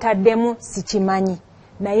ky'oba otaddemu sikimanyi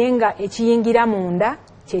naye nga ekiyingira munda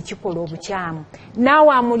kyekikola obukyamu.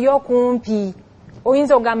 Naawe amuli okumpi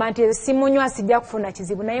oyinza ogamba nti simunywa sijja kufuna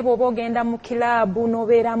kizibu naye bw'oba ogenda mu kilaabu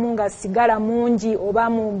n'obeeramu nga sigala mungi oba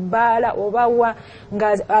mu bbaala oba wa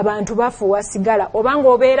nga abantu bafuuwa sigala oba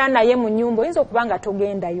ng'obeera naye mu nnyumba oyinza okuba nga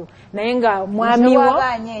togendayo naye nga mwamiwo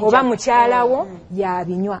oba mukyalawo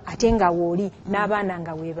yabinywa ate nga wooli n'abaana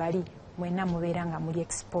nga weebali mwenna mubeera nga muli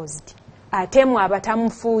exposed. Ate mwe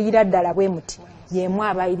abatamufuuyira ddala bwe muti yemu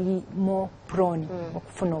abali mu prone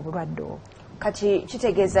okufuna obulwadde obwo. Kati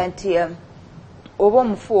kitegeeza nti oba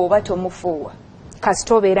omufuuwa oba tomufuuwa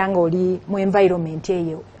kasita obeera ng'oli mu environment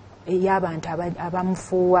eyo ey'abantu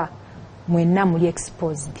abamufuuwa mwenna muli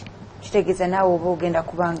exposed. Kitegeeza naawe oba ogenda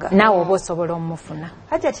kubanga naawe oba osobola omufuna.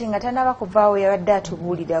 Hajjati nga tannaba kuvaawo yabadde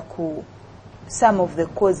atubuulira ku some of the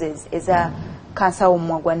causes eza kansa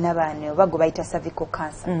w'omumwa gwa nnabaana oba gwe bayita cervical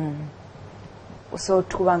cancer. Osobola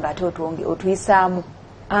tukuba nga ate otuyisaamu.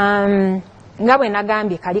 Nga bwe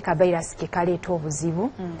nagambye kali ka virus ke kaleeta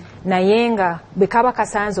obuzibu naye nga bwe kaba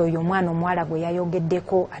kasanze oyo omwana omuwala gwe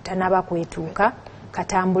yayogeddeko atanaba kwetuuka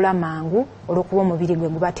katambula mangu olw'okuba omubiri gwe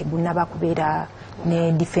guba tegunnaba kubeera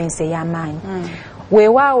ne defense ey'amaanyi.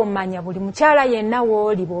 Weewaawo manya buli mukyala yenna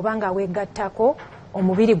w'oli bw'oba nga weegattako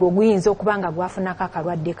omubiri gwe guyinza okuba nga gwafunako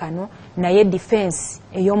akalwadde kano naye defense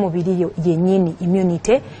ey'omubiri yennyini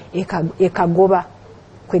immunity ekagoba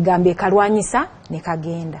kwegamba ekalwanyisa ne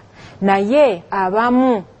kagenda. Naye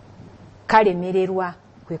abamu kalemererwa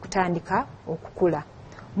kwe kutandika okukula.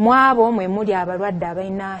 Mwabo mwe muli abalwadde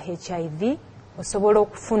abalina HIV osobola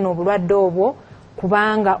okufuna obulwadde obwo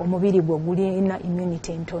kubanga omubiri gwe gulina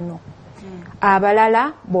immunity ntono.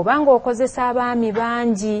 Abalala bw'obanga okozesa abaami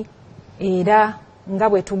bangi era nga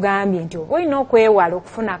bwe tugambye nti oba olina okwewala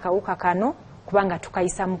okufuna akawuka kano kubanga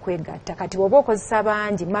tukayisa mu kwegatta. Kati bw'oba okozesa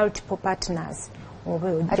bangi multiple partners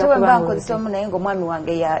ate bwe mba nkozesa omu naye ng'omwami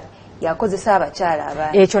wange yakozesa abakyala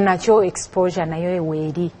abangi ekyo nakyo exposure nayo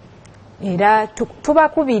eweeri. Era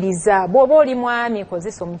tubakubiriza bw'oba oli mwami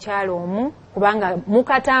kozesa omukyala omu kubanga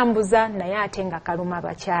mukatambuza naye ate nga kaluma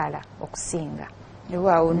abakyala okusinga.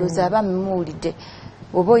 Waawo ndowooza abaami muwulidde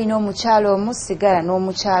bw'oba olina omukyala omu sigala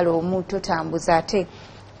n'omukyala omu totambuza ate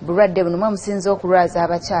bulwadde buno mwe musinza okulwaza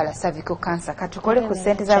abakyala cervical cancer. Katukole ku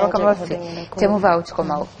ssente z'abakama baffe temuvaawo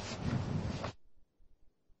tukomawo.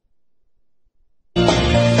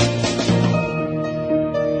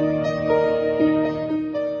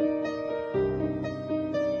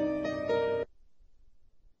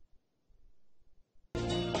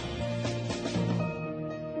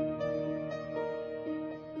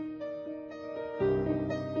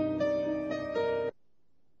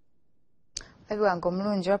 Ebiwango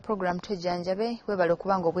omulungi wa program Twejanjjabe webale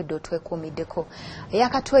okubanga obwedde otwekuumiddeko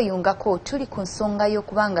eyakatweyungako tuli ku nsonga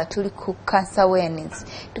y'okubanga tuli ku cancer awareness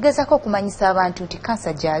tugezaako okumanyisa abantu nti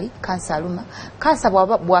kansa gyali kansa aluma kansa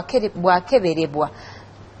bwakeberebwa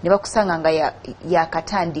ne bakusanga nga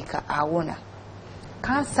yakatandika awona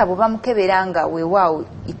kansa bwe bamukebera nga weewaawo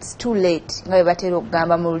it's too late nga bwe batera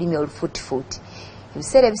okugamba mu lulimi olufutifuuti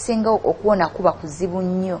ebiseera ebisinga okuwona kuba kuzibu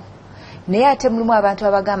nnyo naye ate mulimu abantu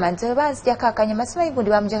abagamba nti banzijako akanyama simanyi gundi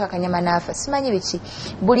bamujjako akanyama naafa simanyi biki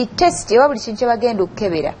buli test oba buli kintu kye bagenda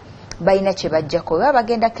okukebera balina kye bajjako baba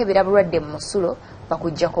bagenda kukebera bulwadde mu musulo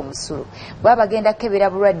bakujjako musulo baba bagenda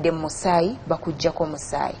kukebera bulwadde mu musaayi bakujjako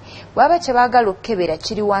musaayi bwaba kye baagala okukebera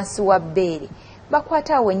kiri wansi wa bbeere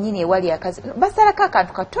bakwata awo wennyini ewali akazi basalako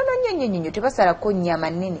akantu katono nnyo tebasalako nnyama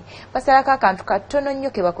nnene basalako akantu katono nnyo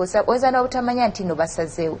ke bakozesa oyinza n'obutamanya nti no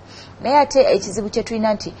basazeewo naye ate ekizibu kye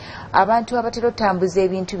tulina nti abantu abatera otambuza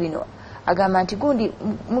ebintu bino agamba nti gundi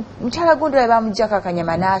mukyala gundi labe bamuggyako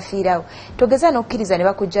akanyama n'afiirawo togeza n'okkiriza ne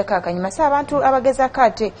bakuggyako akanyama si abantu abagezaako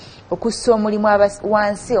ate okussa omulimu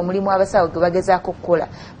wansi omulimu abasawo gwe bagezaako okukola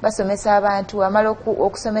basomesa abantu amala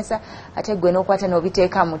okusomesa ate gwe n'okwata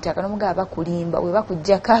n'obiteeka mu ttaka n'omugaba bakulimba we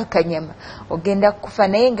bakuggyako akanyama ogenda kufa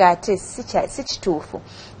naye ng'ate si kituufu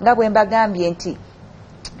nga bwe mbagambye nti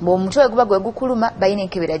bw'omutwe guba gwe gukuluma balina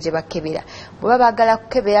enkebera gye bakebera bwe baagala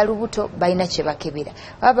kukebera lubuto balina kye bakebera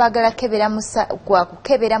baba baagala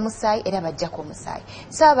kukebera musaayi era bajjako omusaayi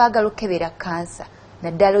so baba baagala okukebera kansa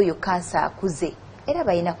naddala oyo kansa akuze era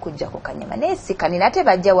balina kujjako kanyama naye sikanina ate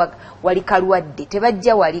bajja wali kalwadde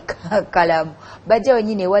tebajja wali kalamu bajja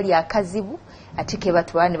wenyini ewali akazibu ate ke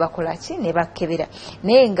batwala ne bakola ki ne bakebera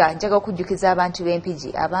naye nga njaga okujjukiza abantu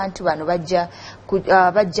b'empigi abantu bano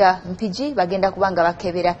bajja mpigi bagenda kubanga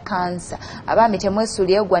bakebera kansa abaami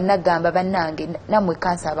temwesuulyeyo gwa nagamba bannange nammwe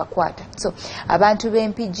kansa abakwata so abantu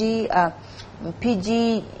b'empigi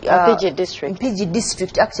Mpigi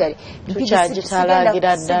district actually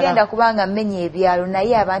sigenda kubanga mmenya ebyalo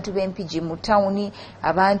naye abantu b'empigi mu tawuni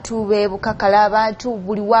abantu b'ebukakala abantu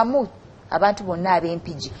buli wamu abantu bonna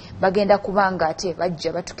ab'empigi bagenda kubanga ate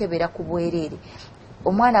bajja batukebera ku bwereere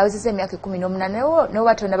omwana awezeza emyaka 18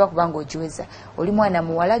 n'oba tonaba kubanga ogiweza oli mwana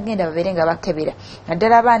muwala genda babeere nga bakebera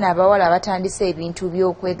naddala abaana abawala abatandise ebintu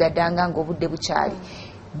by'okwegaddanga ng'obudde bukyali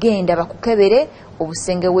genda bakukebere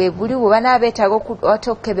obusenge weebuli bwe banaabeetaaga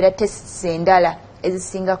okukebera tests endala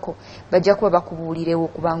ezisingako bajja kuba bakubuulirewo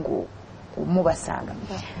okubanga mubasanga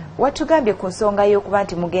watugambye ku nsonga y'okuba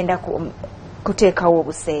nti mugenda kuteekawo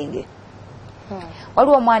obusenge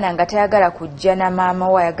waliwo omwana nga tayagala kujja na maama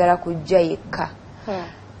we ayagala kujja yekka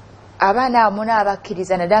abaana abo muna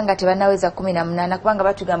abakkiriza naddala nga tebanaweza 18 kubanga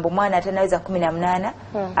batugamba omwana atanaweza 18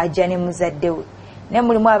 ajja ne muzadde we naye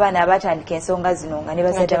mulimu abaana abatandika ensonga zino nga ne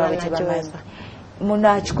bazadde baabwe tebamanyi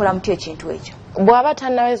munakikola mutya ekintu ekyo bw'aba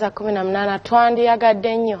tanaweza 18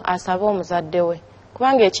 twandiyagadde nnyo asabe omuzadde we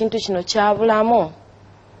kubanga ekintu kino kyabulamu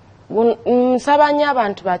nsaba nnyo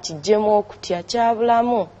abantu bakijjemu okutya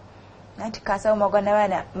kyabulamu anti kansa omwagwana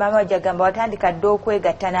baana maama wajja gamba watandika dde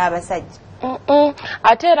okwegatta n'abasajja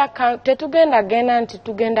ate era tetugenda genda nti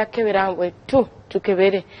tugenda kebera mbwetu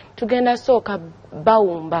tukebere tugenda sooka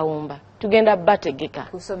bawumbawumba tugenda bategeka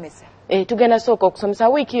kusomesa tugenda sooka okusomesa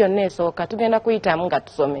wiiki yonna esooka tugenda kuyitamu nga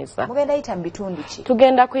tusomesa mugenda yita mu bitundu ki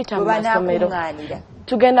tugenda kuyita mu masomero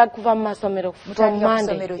tugenda kuva mu masomero from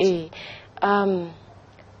Monday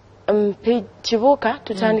Kibuuka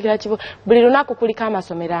tutandikira Kibuuka buli lunaku kuliko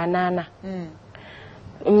amasomero 8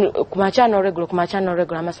 ku machano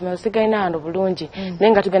regular amasomero sigalina wano bulungi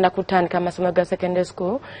naye nga tugenda kutandika amasomero ga secondary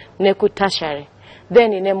school ne ku tertiary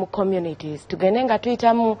then ne mu communities tugende nga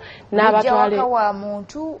tuyitamu n'abatwale wa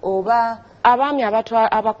muntu oba abaami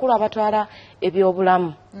abakulu abatwala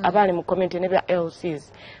ebyobulamu abali mu community ne bya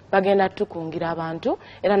LCs bagenda tukungira abantu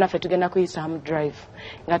era naffe tugenda kuyisaamu drive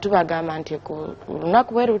nga tubagamba nti ku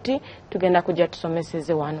lunaku bwe ruti tugenda kujja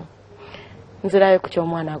tusomeseze wano nzirayo ku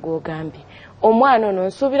ky'omwana gw'ogambye omwana ono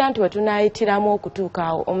nsuubira nti we tunaayitiramu okutuuka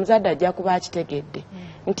awo omuzadde ajja kuba akitegedde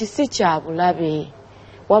nti si kyabulabe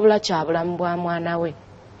wabula kyabulamu bwa mwana we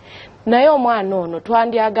naye omwana ono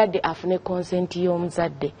twandyagadde afune konsenti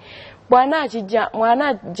y'omuzadde mwana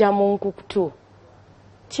ajja mu nkukutu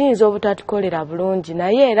kiyinza obutatukolera bulungi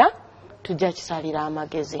naye era tujja kisalira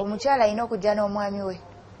amagezi omukyala alina okujja n'omwami we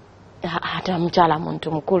ate omukyala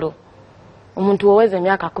muntu mukulu omuntu oweza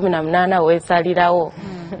emyaka 18 weesalirawo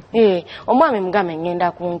omwami mugambe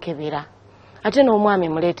ngenda kunkebera ate n'omwami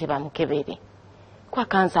muleete bamukebere kwa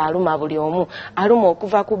kansa aluma buli omu aluma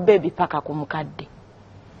okuva ku bebi paka ku mukadde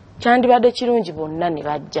kyandibadde kirungi bonna ne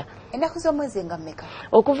bajja ennaku z'omwezi nga mmeka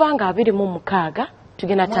okuva nga 26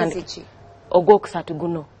 tugenda tandika ogwokusatu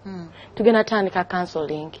guno tugenda tandika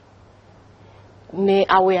counseling ne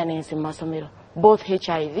awareness mu masomero both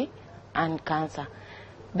HIV and cancer.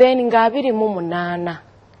 Then nga 28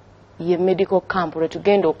 ye medical camp lwe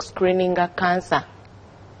tugenda okuscreeninga cancer.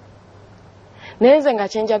 Neze nga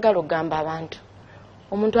kyenjagala okugamba abantu,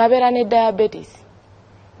 omuntu abeera ne diabetes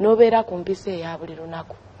n'obeera ku mpisa eya buli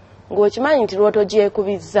lunaku ng'okimanyi nti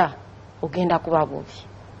lw'otogyekubizza ogenda kuba bubi.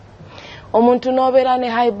 Omuntu n'obeera ne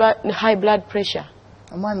high blood pressure,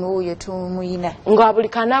 omwami wuyo tumuyina nga buli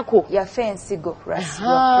kanaku yafa ensigo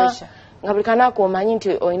pressure, nga buli kanaku omanyi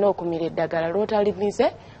nti olina okumira eddagala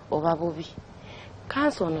lw'otalimize oba bubi.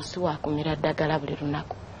 Kansa ono si waakumira ddagala buli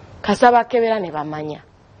lunaku, kasaba kebera ne bamanya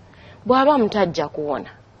bw'aba mutajja kuwona,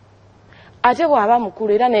 ate bw'aba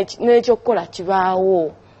mukulu era n'ekyokukola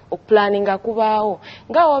kibaawo, okupulaninga kubaawo.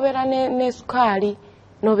 Nga wobeera ne sukaali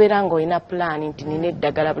n'obeera ng'olina pulaani nti nina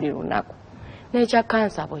eddagala buli lunaku, n'ekya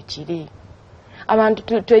kansa bwe kiri.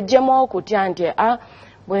 Abantu twejjemu okutya nti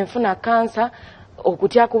bwe nfuna kansa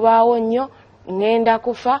okutya kubaawo nnyo, ngenda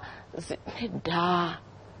kufa. Nedda,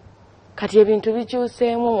 kati ebintu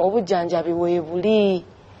bikyuseemu, obujjanjabi weebuli.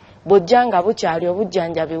 Bw'ojja nga bukyali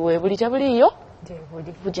obujjanjabi weebuli, tebuliyo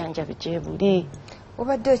bujjanjabi gyebuli.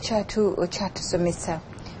 Obadde okyatusomesa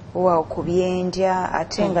waawo ku byenja,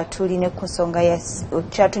 ate nga tuli ne ku nsonga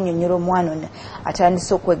okyatunyonnyola omwana ono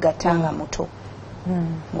atandise okwegatta nga muto,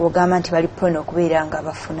 ng'ogamba nti bali prone okubeera nga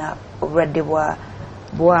bafuna obulwadde bwa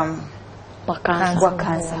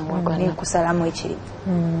kansa nekusalamu ekiri.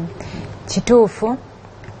 Kituufu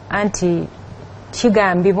anti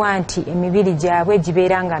kigambibwa nti emibiri gyabwe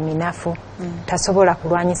gibeera nga minafu, tasobola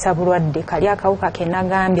kulwanyisa bulwadde kali akawuka ke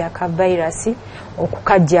nagambye aka virus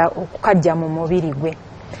okukajja mu mubiri gwe.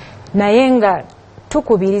 Naye nga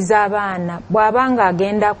tukubiriza abaana bw'abanga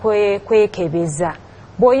agenda kwekebeza,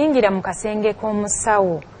 bw'oyingira mu kasenge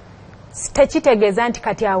k'omusawo tekitegeeza nti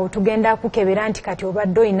kati awo tugenda kukebera nti kati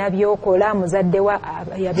obadde olina byokola muzadde wa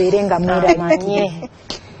yabeere nga mwerabanye.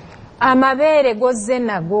 Amabeere gozze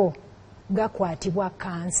nago gakwatibwa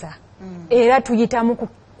kansa, era tuyitamu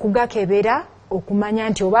kugakebera okumanya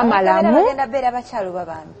nti oba malamu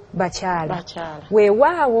bakyala.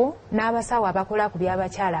 Weewaawo n'abasawo abakola ku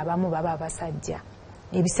by'abakyala abamu baba abasajja.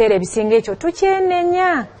 Ebiseera ebisinga ekyo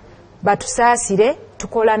tukyenenya, batusaasire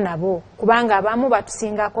tukola nabo, kubanga abamu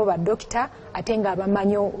batusingako baddokita ate nga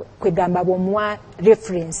bamanyi kwegamba bw'omuwa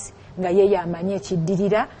reference nga ye yamanyi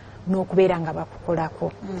ekiddirira n'okubeera nga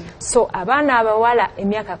bakukolako. So abaana abawala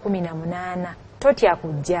emyaka 18 totya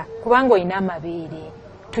kujja kubanga olina amabeere,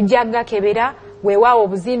 tujja gakebera. Weewaawo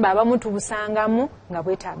obuzimba abamu tubusangamu nga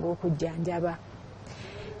bwetaaga okujjanjaba.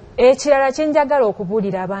 Ekirala kye njagala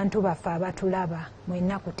okubuulira abantu baffe abatulaba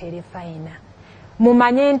mwenna ku terefayina,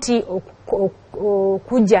 mumanye nti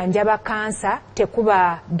okujjanjaba kansa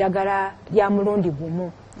tekuba ddagala lya mulundi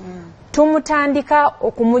gumu. Tumutandika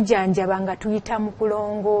okumujjanjaba nga tuyita mu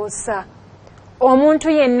kulongoosa. Omuntu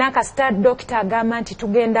yenna kasita dokita agamba nti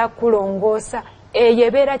tugenda kulongoosa, eyo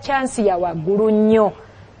ebeera chansi ya waggulu nnyo,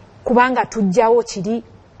 kubanga tujjawo kiri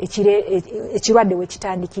ekirwadde we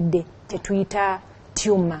kitandikidde tetuyita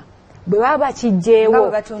tumor. Bwe baba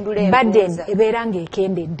kijjeewo baden ebeera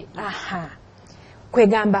ng'ekendedde.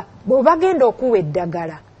 Kwegamba bwe bagenda okuwa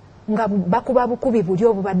eddagala nga bakuba bukubi buli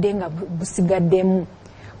obubadde nga busigaddemu,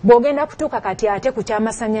 bw'ogenda kutuuka kati ate ku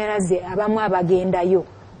ky'amasannyalaze abamu abagendayo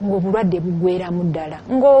ng'obulwadde bugweramu ddala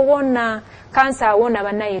ng'owona. Kansa awona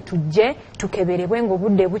bannaye tujje tukeberebwe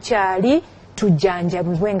ng'obudde bukyali,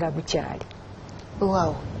 tujjanjabibwe nga bukyali.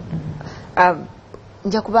 Wow.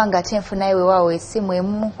 Nja kubanga ate nfunayo weewaawo essimu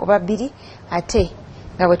emu oba bbiri ate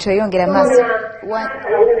nga bwe tweyongera maaso.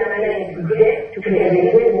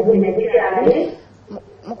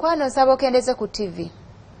 Mukwano nsaba okendeze ku TV.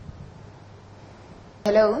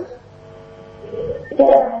 Hello?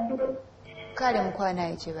 Kale mukwano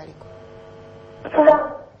ayo kye baliko.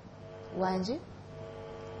 Wanje?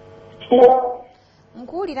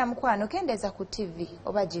 Nkuwulira mukwano, kendeza ku TV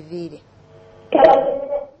oba giviire.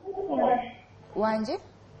 Wanje?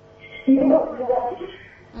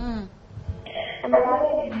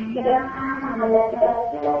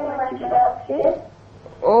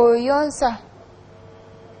 Oyonsa?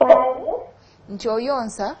 Nti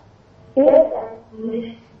oyonsa?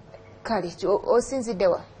 Kale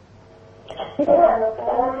osinziddewa?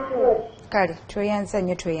 Kale tweyanza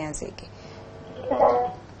nnyo, tweyanzeege.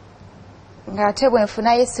 Ng'ate bwe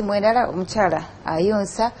nfunayo essimu endala omukyala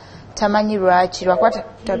ayonsa tamanyi lwaki lwakwata.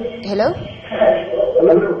 Hello?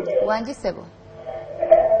 Wanji sebo?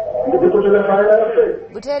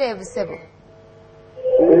 Butereevu sebo?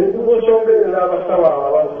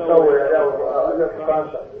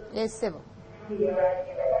 Yes sebo?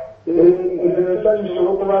 Nzisanyusa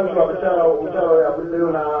okubantu omukyala yavuddeyo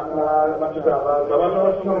n'amatuga abantu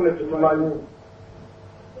abasoma netutumanyi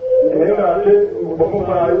naye ng'ate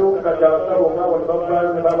bwemuvaayo kati abasawo ngaabo ne bavaayo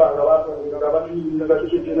ne baba nga batuyiriza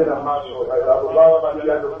kikigenda mu maaso abo baba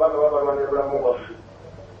batuyambe kubanga baba balwanira obulamu bwaffe.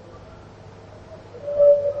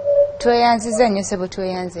 Tweyanziza nnyo ssebo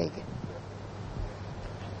tweyanzeege.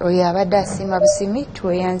 Oyo abadde asiima busimi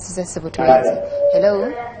tweyanziza ssebo tweyanze. Hello.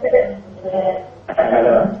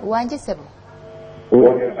 Wanje ssebo.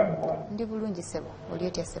 Ndi bulungi ssebo. Oli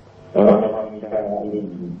otya ssebo?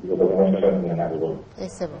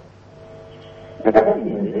 Ssebo.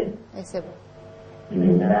 Ssebo.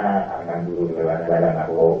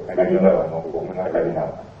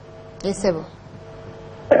 Ssebo.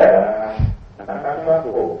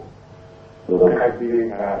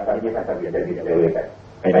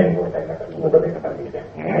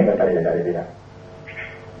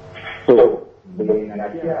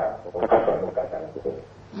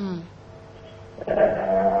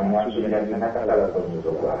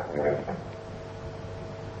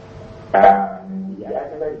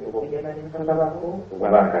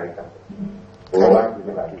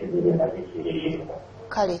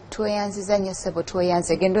 Kale tweyanziza nnyo ssebo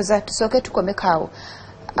tweyanzege ndoza tusooke tukomeko awo.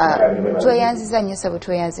 Tweyanziza nnyo ssebo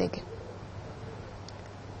tweyanzege.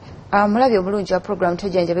 Mulabi omulungi wa program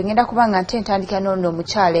Twejanjjabe ngenda kubanga nte ntandika n'ono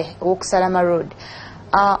omukyale ow'okusalama road.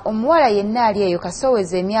 Omuwala yenna ali eyo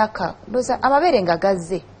kasoweza emyaka ndoza amabeere nga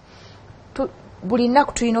gazze. Buli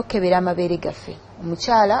nnaku tulina okukebera amabeere gaffe.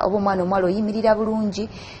 Omukyala oba omwana omuwala oyimirira bulungi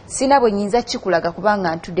sina bwe nnyinza kikulaga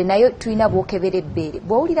kubanga ntudde naye tulina bw'okebera ebbeere.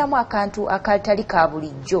 Bw'owuliramu akantu akatali ka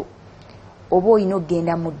bulijjo oba olina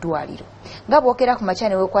okgenda mu ddwaliro nga bw'okera ku makya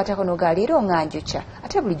ne weekwatako n'ogaa leero nga njokya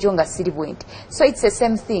ate bulijjo nga siri bwe nti. So it's the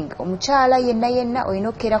same thing. Omukyala yenna olina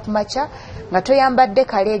okukera ku makya nga toyambadde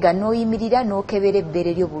kaleega n'oyimirira n'okebera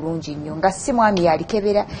ebbeere lyo bulungi nnyo nga si mwami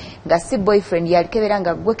yalikebera nga si boyfriend yalikebera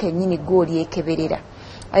nga gwe kennyini gw'olyekeberera.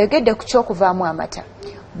 Ayogedde ku ky'okuvaamu amata.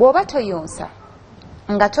 Bw'oba toyonsa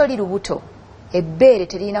nga toli lubuto ebbeere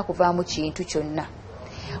terina kuvaamu kintu kyonna.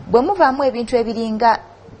 Bwe muvaamu ebintu ebiringa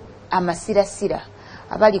amasirasira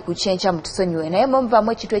abali ku kyenkya mutusonyiwe naye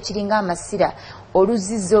muvaamu ekintu ekiringa amasira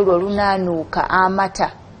oluzizzo olwo olunaanuuka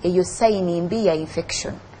amata eyo sayini mbi ya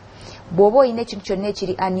infection. Bw'oba olina ekintu kyonna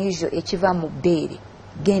ekiri unusual ekiva mu bbeere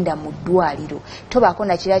genda mu ddwaliro tobaako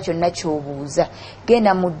nakira kyonna ky'obuuza.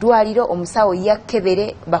 Genda mu ddwaliro omusawo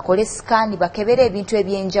yakkebere bakole sikaani bakebere ebintu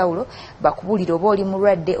ebyenjawulo bakubulire oba oli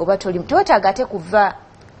mulwadde oba toli tewetaaga ate kuva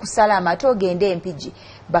kusalaama ate ogende empigi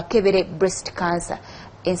bakebere breast cancer.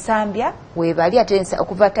 Ensambya webali ate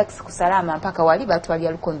okuva taxi kusalaama mpaka wali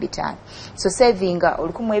batwalya 1,500. So savinga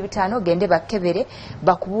 1,500 gende bakebere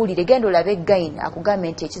bakubulire genda olabe gain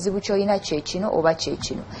akugambe nti ekizibu ky'olina kyekino oba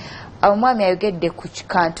kyekino. Omwami ayogedde ku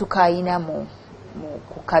kantu kayina mu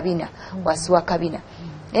ku kabina wansi wa kabina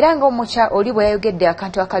era ng'omukya oli bwe yayogedde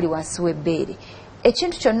akantu akali wansi w'ebbeere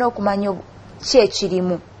ekintu kyonna okumanya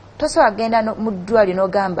kyekirimu tosobola genda mu ddwaliro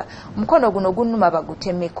n'ogamba omukono guno gunnuma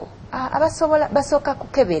bagutemeko. Basooka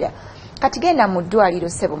kukebera. Kati genda mu ddwaliro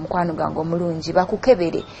ssebo mukwano gwange omulungi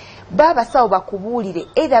bakukebere baabasawo bakubuulire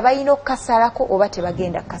either balina okukasalako oba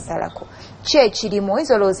tebagenda kukasalako kyekirimu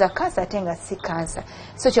oyinza olowooza kansa ate nga si kansa.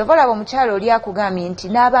 So kyova olaba omukyala oli akugambye nti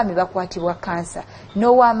n'abaami bakwatibwa kansa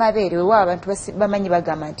n'ow'amabeere weewaawo abantu bamanyi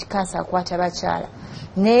bagamba nti kansa akwata bakyala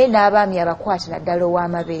naye n'abaami abakwata naddala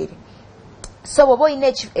ow'amabeere. So bw'oba olina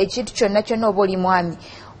ekintu kyonna kyonna oba oli mwami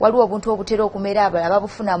waliwo obuntu obutera okumera abala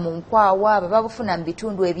babufuna mu nkwawa abo babufuna mu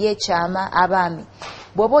bitundu ebyekyama abaami.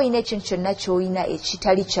 Bw'oba olina ekintu kyonna ky'olina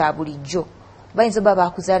ekitali kya bulijjo bayinza oba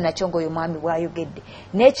baakuzaala nakyo ng'oyo mwami bw'ayogedde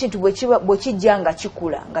n'ekintu bwe kijja nga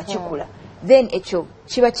kikula then ekyo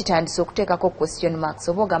kiba kitandise okuteekako question marks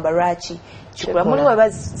oba ogamba lwaki kikula. Mulimu we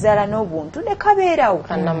bazaala n'obuntu ne kabeerawo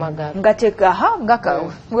nga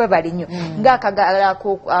we bali nnyo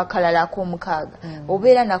ng'akalala ak'omukaaga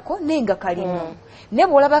obeera nako naye nga kalina ne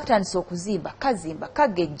bw'olaba katandise okuzimba kazimba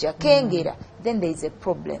kagejja kengera then there is a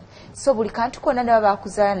problem. So buli kantu konna ne baba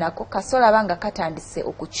bakuzaala nako kasobola aba nga katandise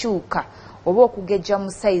okukyuka oba okugejja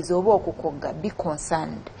mu sayizi oba okukogga be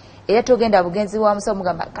concerned. Era togenda bugenzi wa musawo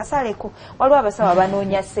mugamba kasaleko waliwo abasawo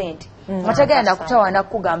abanoonya ssente matagenda nakutawana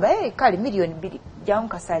kugamba kale million 2 jangu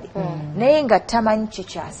kasale naye nga tamanyi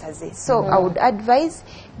kikyasaze. So I would advise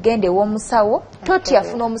gende w'omusawo toti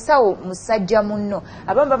afuna omusawo musajja munno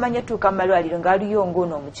abamu bamanyi tuuka mu malwaliro ng'aliyo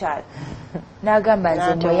ng'ono omukyala n'agamba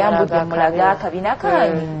nze mweyambudde mulaga akabina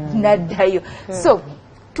kange naddayo. So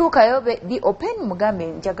tuukayo be open mugambe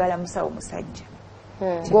njagala musawo musajja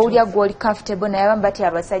gw'olya gw'oli comfortable naye abamu batya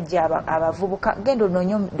abasajja abavubuka genda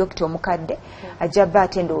onoonye dokita omukadde ajja bba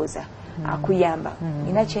ate ndowooza akuyamba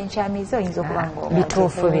ina kyenkyamiza oyinza okuba nga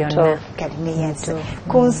bituufu byonna kalineyansi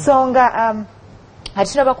ku nsonga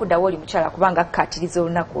ati tulaba kuddawo oli mukyala kubanga akukatiriza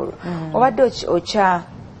olunaku olwo obadde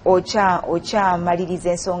okyamaliriza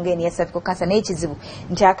ensonga eno ya cervical cancer naye ekizibu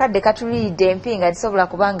nti akadde katuliridde empinga tisobola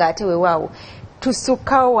kubanga ate weewaawo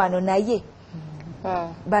tusukkawo wano naye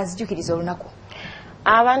banzijukiriza olunaku.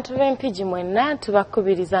 Abantu b'Empigi mwenna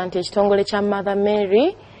tubakubiriza nti ekitongole kya Mother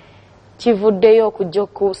Mary kivuddeyo okujja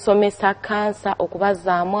okusomesa kansa,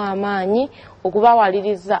 okubazaamu amaanyi,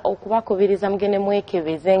 okubawaliriza, okubakubiriza mugende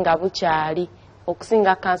mwekebeze nga bukyali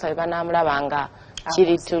okusinga kansa bwe banaamulaba nga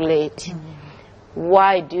kiri too late.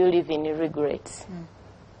 Why do you live in regret?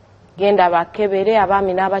 Genda bakebere,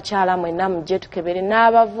 abaami n'abakyala mwenna mujje tukebere,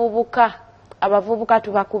 n'abavubuka abavubuka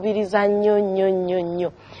tubakubiriza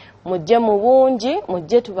nnyo mujje mu bungi,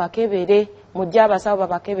 mujje tubakebere, mujje abasawo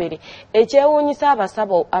babakebere. Ekyewuunyisa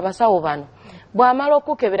abasawo bano bw'amala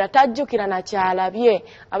okukebera tajjukira na kyalabye.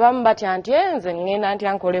 Abamu batya nti nze ngenda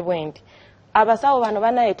ntya nkole bwe nti. Abasawo bano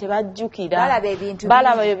banaye tebajjukira,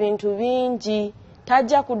 balaba ebintu bingi,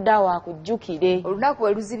 tajja kuddawo akujjukire. Olunaku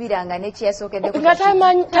we luzibiranga n'ekiyasookedde nga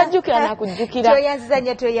tajjukira nakujjukira. Toyanziza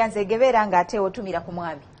nnyo toyanzegebeera ng'ate otumira ku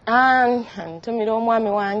mwami. Ntumira omwami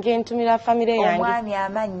wange, ntumira famire yange. Omwami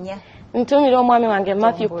amannya. Ntumira omwami wange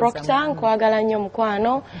Matthew Proctor, nkwagala nnyo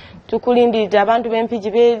mukwano. Tukulindiridde abantu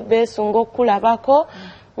b'Empigi beesunga okukulabako.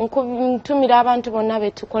 Ntumira abantu bonna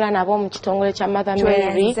be tukola nabo mu kitongole kya Mother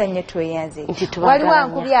Mary. Waliwo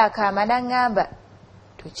ankubi akaama n'aŋŋamba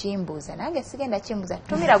tukimbuuza, nange sigenda kimbuuza,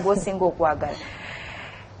 tumira gw'osinga okwagala.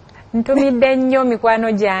 Ntumidde nnyo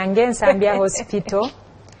mikwano gyange Nsambya Hospital,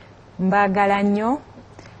 mbaagala nnyo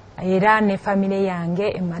era ne famire yange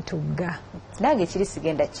Ematugga. Nange kiri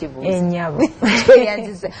sigenda kibuuza. Ennyabo.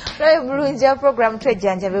 Tweyanziza. Olabye bulungi ya programu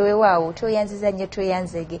Twejanjjabe weewaawo, tweyanziza nnyo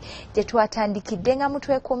tweyanzege. Gye twatandikidde nga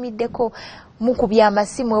mutwekuumiddeko mukubya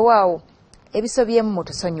amasimu weewaawo. Ebisobyemu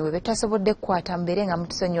mutusonyiwe betasobodde kukwata mbeere nga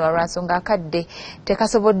mutusonyiwa lwansonga akadde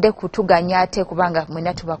tekasobodde kutuganya ate kubanga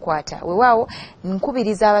mwena tubakwata. Weewaawo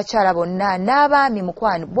nkubiriza abakyala bonna n'abaami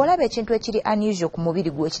mukwano bw'olaba ekintu ekiri unusual ku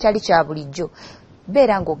mubiri gwe ekitali kya bulijjo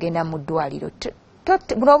beera ng'ogenda mu ddwaliro.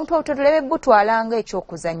 Buno obuntu obutolebe butwalanga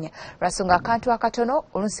ekyokuzanya lwansonga akantu akatono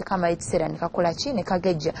oluusi kamala ekiseera ne kakola ki ne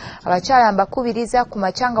kagejja. Abakyala mbakubiriza ku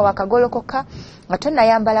makyanga wakagolokoka nga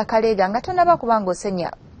tonnayambala kaleega nga tonnaba kubanga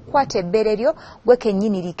osenya kwata ebbere lyo gwe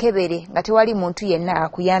kennyini likebere nga tewali muntu yenna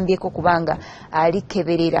akuyambyeko kubanga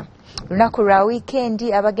alikeberera. Lunaku lwa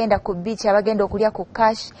wiikendi abagenda ku beach, abagenda okulya ku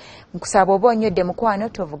cash, nkusaba oba onywedde mukwano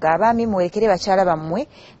tovuga abaami muwerekere bakyala bammwe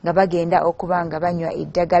nga bagenda okubanga banywa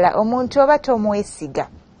eddagala. Omuntu oba tomwesiga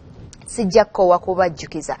sijja kkoowa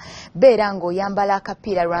kubajjukiza, beera ng'oyambala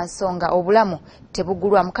akapiira lwa nsonga obulamu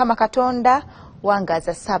tebugulwa. Mukama Katonda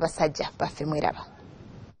wangaaza Ssaabasajja baffe mweraba.